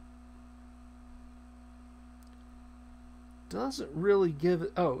 Doesn't really give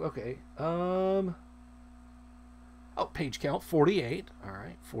it. Oh, okay. Oh, page count 48. All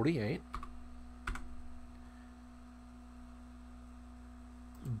right, 48.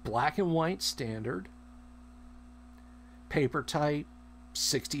 Black and white standard. Paper type,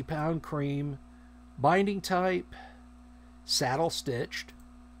 60-pound cream. Binding type, saddle stitched.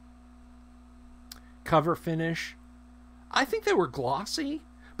 Cover finish. I think they were glossy,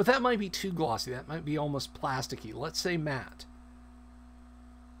 but that might be too glossy. That might be almost plasticky. Let's say matte.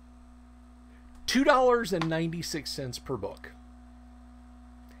 $2.96 per book.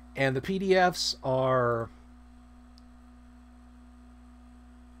 And the PDFs are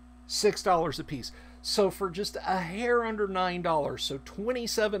 $6 a piece. So for just a hair under $9, so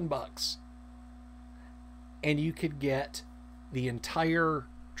 27 bucks, and you could get the entire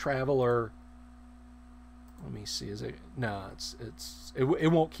Traveler. Let me see. Is it? No,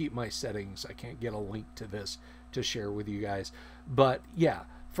 it won't keep my settings. I can't get a link to this to share with you guys. But yeah,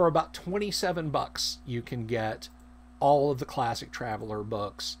 for about 27 bucks, you can get all of the Classic Traveler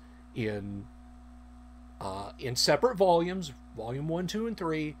books in separate volumes, volume 1, 2, and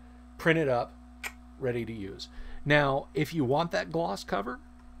 3, printed up, ready to use. Now, if you want that gloss cover,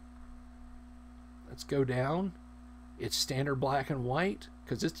 let's go down. It's standard black and white,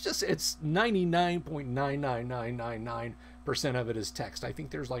 because it's 99.99999% of it is text. I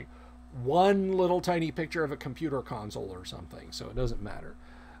think there's like one little tiny picture of a computer console or something, so it doesn't matter.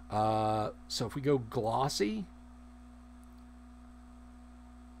 So if we go glossy,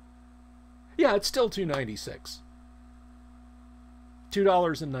 yeah, it's still $2.96.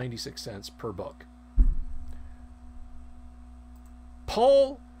 $2.96 per book.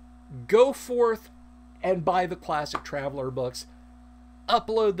 Paul, go forth and buy the Classic Traveler books,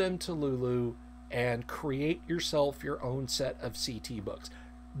 upload them to Lulu, and create yourself your own set of CT books.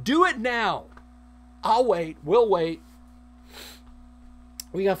 Do it now. I'll wait. We'll wait.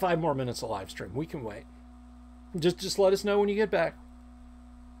 We got 5 more minutes of live stream. We can wait. Just let us know when you get back.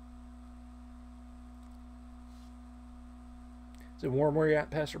 Is it warm where you're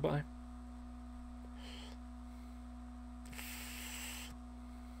at, passerby?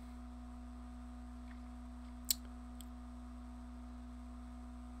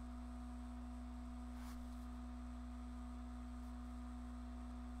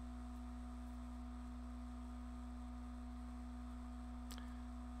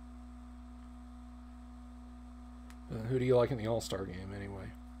 Who do you like in the All-Star game,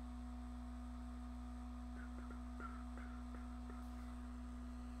 anyway?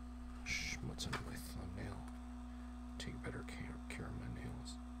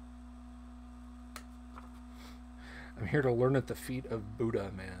 here to learn at the feet of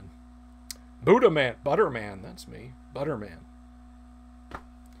Buddha Man. Buddha Man, Butterman, that's me, Butterman.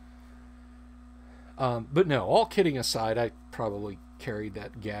 But no, all kidding aside, I probably carried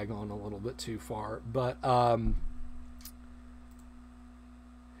that gag on a little bit too far. But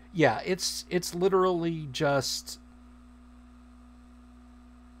yeah, it's literally just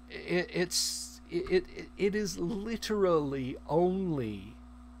it is literally only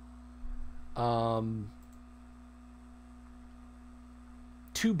 $2.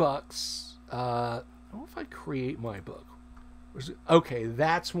 I don't know if I create my book. Okay,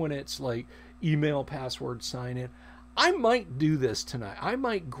 that's when it's like email, password, sign in. I might do this tonight. I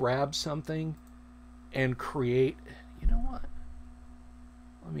might grab something and create. You know what?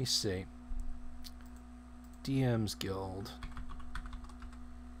 Let me see. DM's Guild.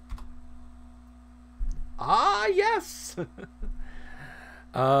 Ah, yes.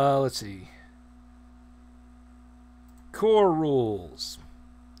 Let's see. Core rules.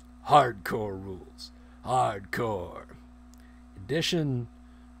 Hardcore rules. Hardcore. Edition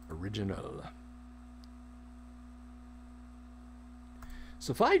original.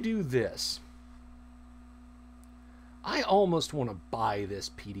 So if I do this, I almost want to buy this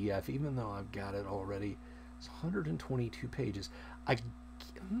PDF, even though I've got it already. It's 122 pages. I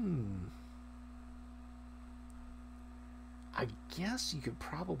guess you could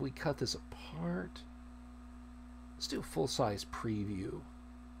probably cut this apart. Let's do a full-size preview.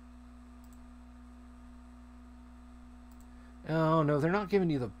 Oh, no, they're not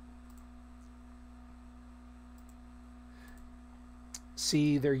giving you the...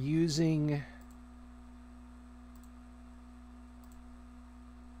 See, they're using...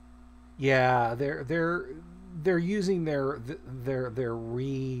 Yeah, they're using their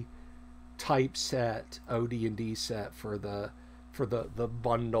re-typeset OD&D set for the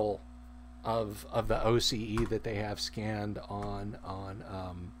bundle of the OCE that they have scanned on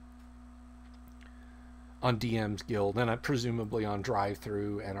DM's Guild, and presumably on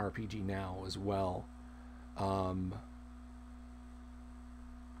Drive-Thru and RPG Now as well.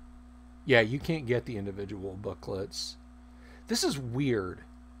 Yeah, you can't get the individual booklets. This is weird.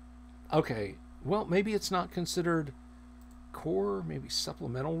 Okay, well, maybe it's not considered core, maybe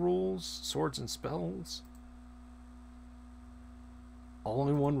supplemental rules, swords and spells.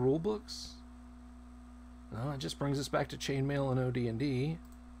 All-in-one rule books? No, it just brings us back to chainmail and OD&D.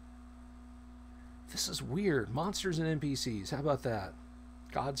 This is weird. Monsters and NPCs. How about that?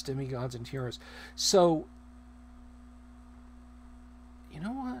 Gods, demigods, and heroes. So, you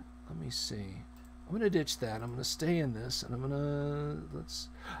know what? Let me see. I'm going to ditch that. I'm going to stay in this, and I'm going to... Let's...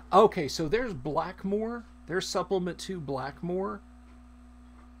 Okay, so there's Blackmore. There's Supplement 2 Blackmore.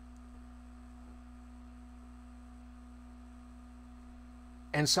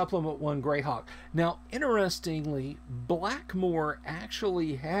 And Supplement 1 Greyhawk. Now, interestingly, Blackmore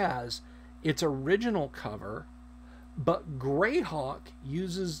actually has its original cover, but Greyhawk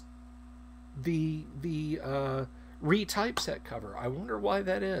uses the retypeset cover. I wonder why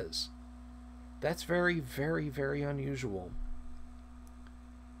that is. That's very, very, very unusual.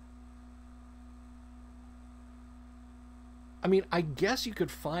 I mean, I guess you could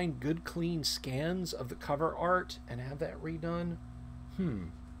find good, clean scans of the cover art and have that redone.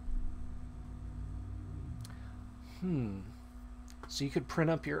 So you could print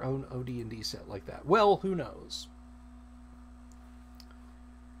up your own OD&D set like that. Well, who knows?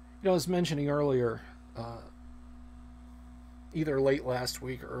 You know, I was mentioning earlier, either late last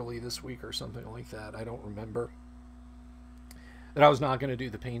week or early this week or something like that, I don't remember, that I was not going to do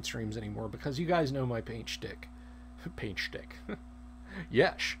the paint streams anymore because you guys know my paint shtick. Paint shtick.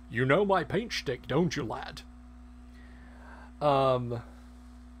 Yes, you know my paint shtick, don't you, lad?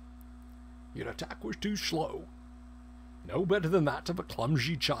 Your attack was too slow. No better than that of a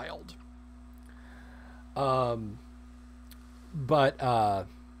clumsy child. But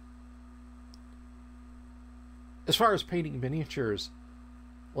as far as painting miniatures,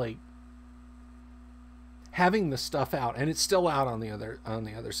 like having the stuff out, and it's still out on the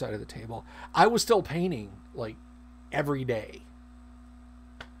other side of the table. I was still painting like every day.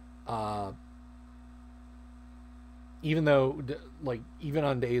 Even though, like, even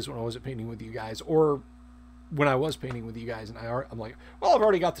on days when I wasn't painting with you guys, or when I was painting with you guys, and I'm like, well, I've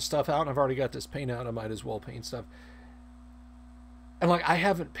already got the stuff out, and I've already got this paint out, I might as well paint stuff. And, like, I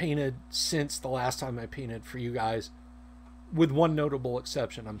haven't painted since the last time I painted for you guys, with one notable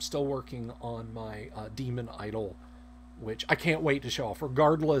exception. I'm still working on my Demon Idol, which I can't wait to show off,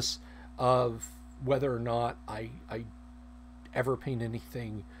 regardless of whether or not I ever paint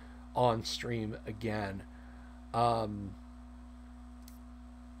anything on stream again.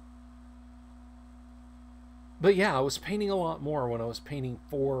 But yeah, I was painting a lot more when I was painting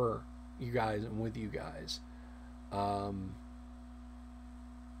for you guys and with you guys. So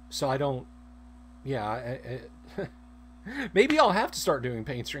I don't, yeah, maybe I'll have to start doing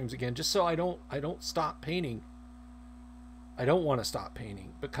paint streams again just so I don't stop painting. I don't want to stop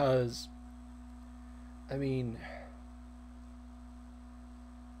painting because, I mean,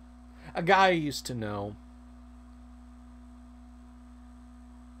 a guy I used to know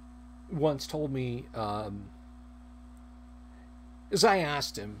once told me, as I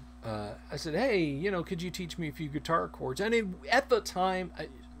asked him, I said, hey, you know, could you teach me a few guitar chords? And at the time,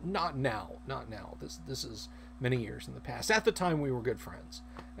 not now. This is many years in the past. At the time, we were good friends.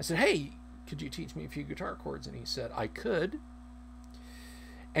 I said, hey, could you teach me a few guitar chords? And he said, I could.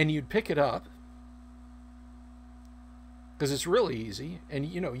 And you'd pick it up, because it's really easy. And,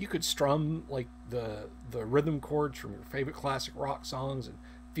 you know, you could strum, like, the rhythm chords from your favorite classic rock songs and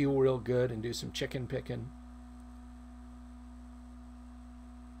feel real good and do some chicken picking.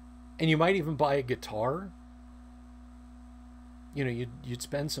 And you might even buy a guitar. You know, you'd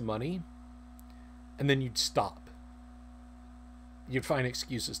spend some money, and then you'd stop. You'd find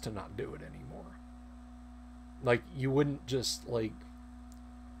excuses to not do it anymore. Like, you wouldn't just, like,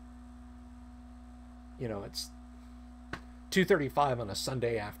 you know, it's 2:35 on a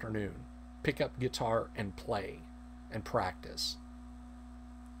Sunday afternoon. Pick up guitar and play and practice.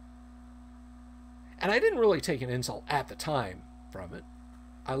 And I didn't really take an insult at the time from it.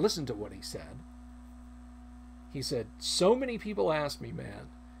 I listened to what he said. He said, so many people ask me, man,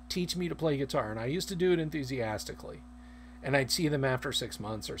 teach me to play guitar. And I used to do it enthusiastically. And I'd see them after 6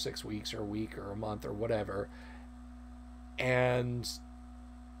 months or 6 weeks or a week or a month or whatever. And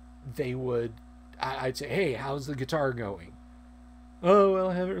they would, I'd say, hey, how's the guitar going? Oh, well,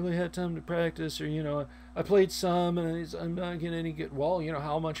 I haven't really had time to practice. Or, you know, I played some and I'm not getting any good. Well, you know,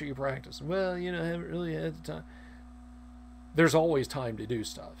 how much are you practicing? Well, you know, I haven't really had the time. There's always time to do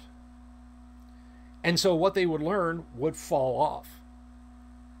stuff. And so what they would learn would fall off.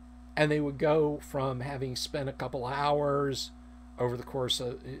 And they would go from having spent a couple of hours over the course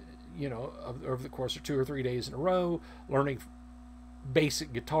of, you know, over the course of 2 or 3 days in a row, learning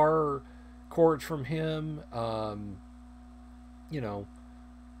basic guitar chords from him, you know,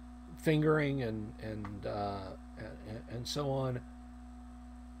 fingering and so on,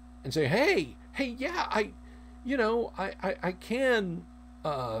 and say, hey, yeah, I can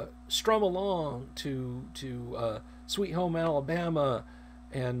strum along to Sweet Home Alabama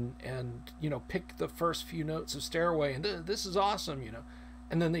and you know, pick the first few notes of Stairway, and this is awesome, you know.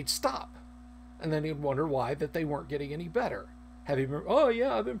 And then they'd stop, and then they'd wonder why that they weren't getting any better. Have you been, oh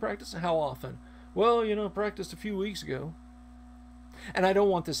yeah, I've been practicing. How often? Well, you know, practiced a few weeks ago. And I don't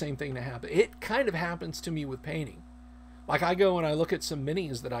want the same thing to happen. It kind of happens to me with painting. Like, I go and I look at some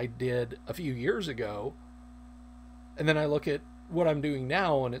minis that I did a few years ago, and then I look at what I'm doing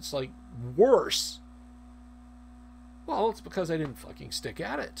now, and it's like worse. Well, it's because I didn't fucking stick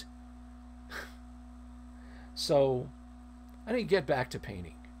at it. So I need to get back to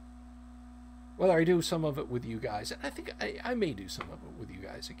painting. Whether I do some of it with you guys, I think I may do some of it with you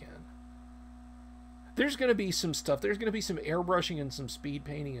guys again. There's going to be some stuff. There's going to be some airbrushing and some speed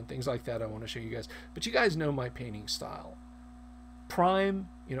painting and things like that I want to show you guys. But you guys know my painting style. Prime,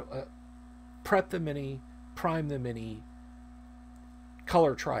 you know, prep the mini, prime the mini,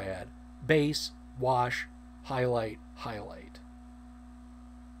 color triad, base, wash, highlight, highlight.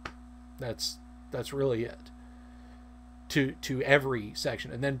 That's really it. To every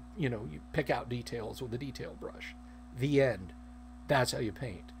section. And then, you know, you pick out details with a detail brush. The end. That's how you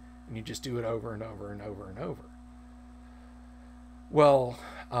paint. And you just do it over and over and over and over. Well,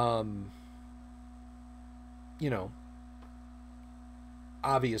 you know,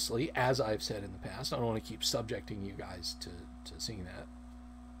 obviously, as I've said in the past, I don't want to keep subjecting you guys to seeing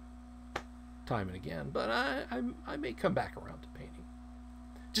that time and again, but I may come back around to painting.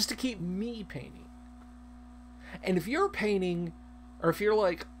 Just to keep me painting. And if you're painting, or if you're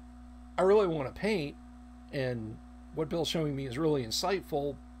like, I really want to paint, and what Bill's showing me is really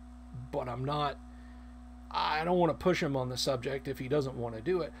insightful, but I don't want to push him on the subject if he doesn't want to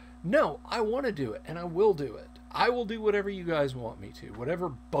do it. No, I want to do it, and I will do it. I will do whatever you guys want me to. Whatever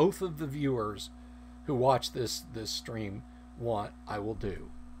both of the viewers who watch this stream want, I will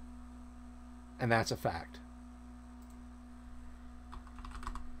do. And that's a fact.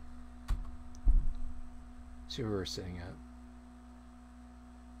 See where we're sitting at.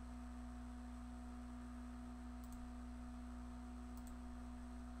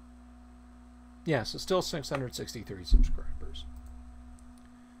 Yeah, so still 663 subscribers.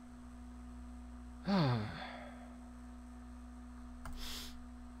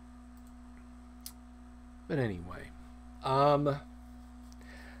 But anyway, I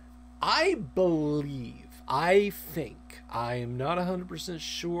think, I'm not 100%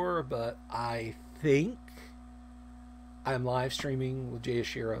 sure, but I think I'm live streaming with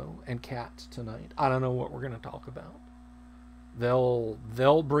Jayashiro and Kat tonight. I don't know what we're going to talk about. They'll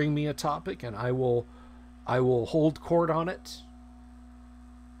bring me a topic, and I will hold court on it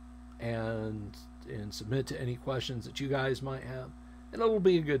and submit to any questions that you guys might have, and it'll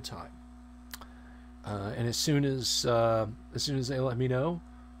be a good time. And as soon as they let me know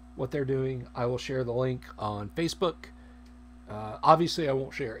what they're doing, I will share the link on Facebook. Obviously, I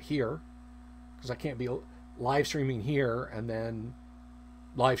won't share it here because I can't be live streaming here and then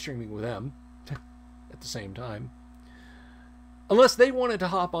live streaming with them at the same time. Unless they wanted to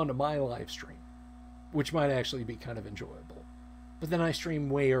hop onto my live stream, which might actually be kind of enjoyable. But then I stream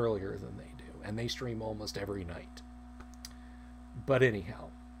way earlier than they do, and they stream almost every night. But anyhow,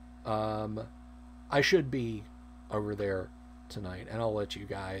 I should be over there tonight, and I'll let you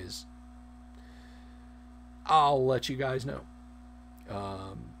guys know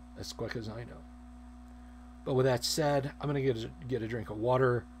as quick as I know. But with that said, I'm going to get a drink of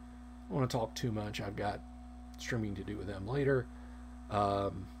water. I don't want to talk too much. I've got streaming to do with them later.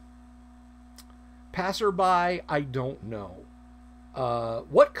 Passerby, I don't know.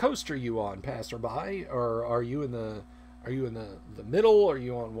 What coast are you on, Passerby? Or are you in the middle? Are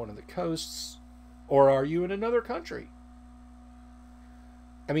you on one of the coasts? Or are you in another country?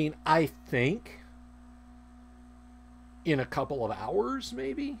 I mean, I think in a couple of hours,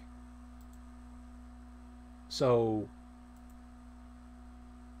 maybe. So,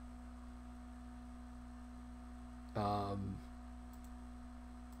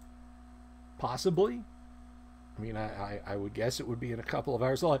 possibly. I mean, I would guess it would be in a couple of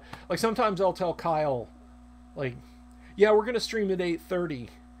hours. Like sometimes I'll tell Kyle, like, yeah, we're going to stream at 8:30.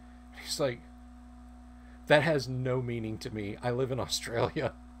 He's like, that has no meaning to me. I live in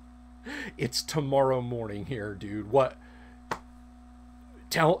Australia. It's tomorrow morning here, dude. What?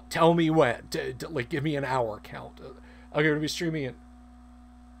 Tell me when. Like, give me an hour count. I'm going to be streaming at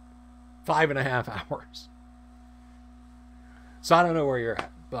 5.5 hours. So I don't know where you're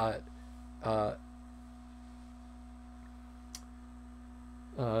at, but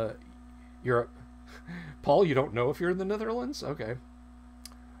you're Paul. You don't know if you're in the Netherlands? Okay.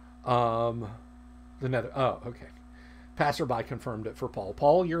 Oh, okay. Passerby confirmed it for Paul.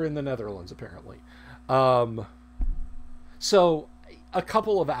 Paul, you're in the Netherlands apparently. So a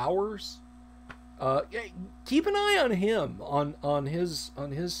couple of hours. Keep an eye on him on his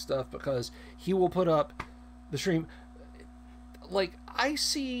stuff, because he will put up the stream. Like, I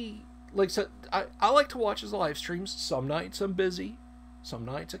see, like, so I like to watch his live streams. Some nights I'm busy, some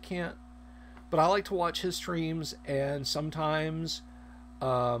nights I can't, but I like to watch his streams. And sometimes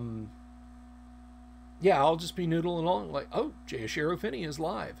yeah, I'll just be noodling along, like, oh, Jayashiro Finney is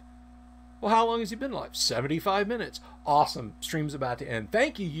live. Well, how long has he been live? 75 minutes. Awesome. Stream's about to end.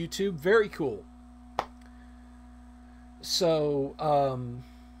 Thank you, YouTube. Very cool. So,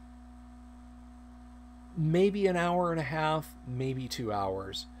 maybe an hour and a half, maybe 2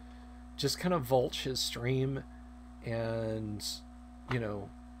 hours. Just kind of vulture his stream and, you know,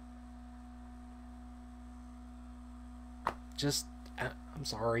 just, I'm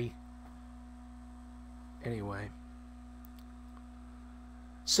sorry. Anyway.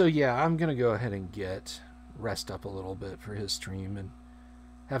 So yeah, I'm going to go ahead and rest up a little bit for his stream and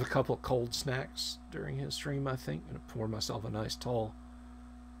have a couple of cold snacks during his stream, I think. I'm going to pour myself a nice tall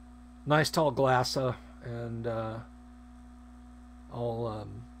glass and I'm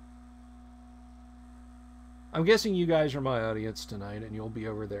guessing you guys are my audience tonight and you'll be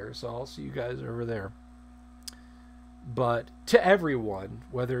over there, so I'll see you guys over there. But to everyone,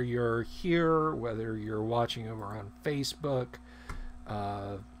 whether you're here, whether you're watching over on Facebook,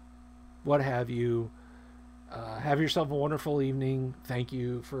 what have you, have yourself a wonderful evening. Thank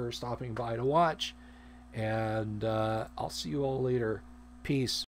you for stopping by to watch, and I'll see you all later. Peace.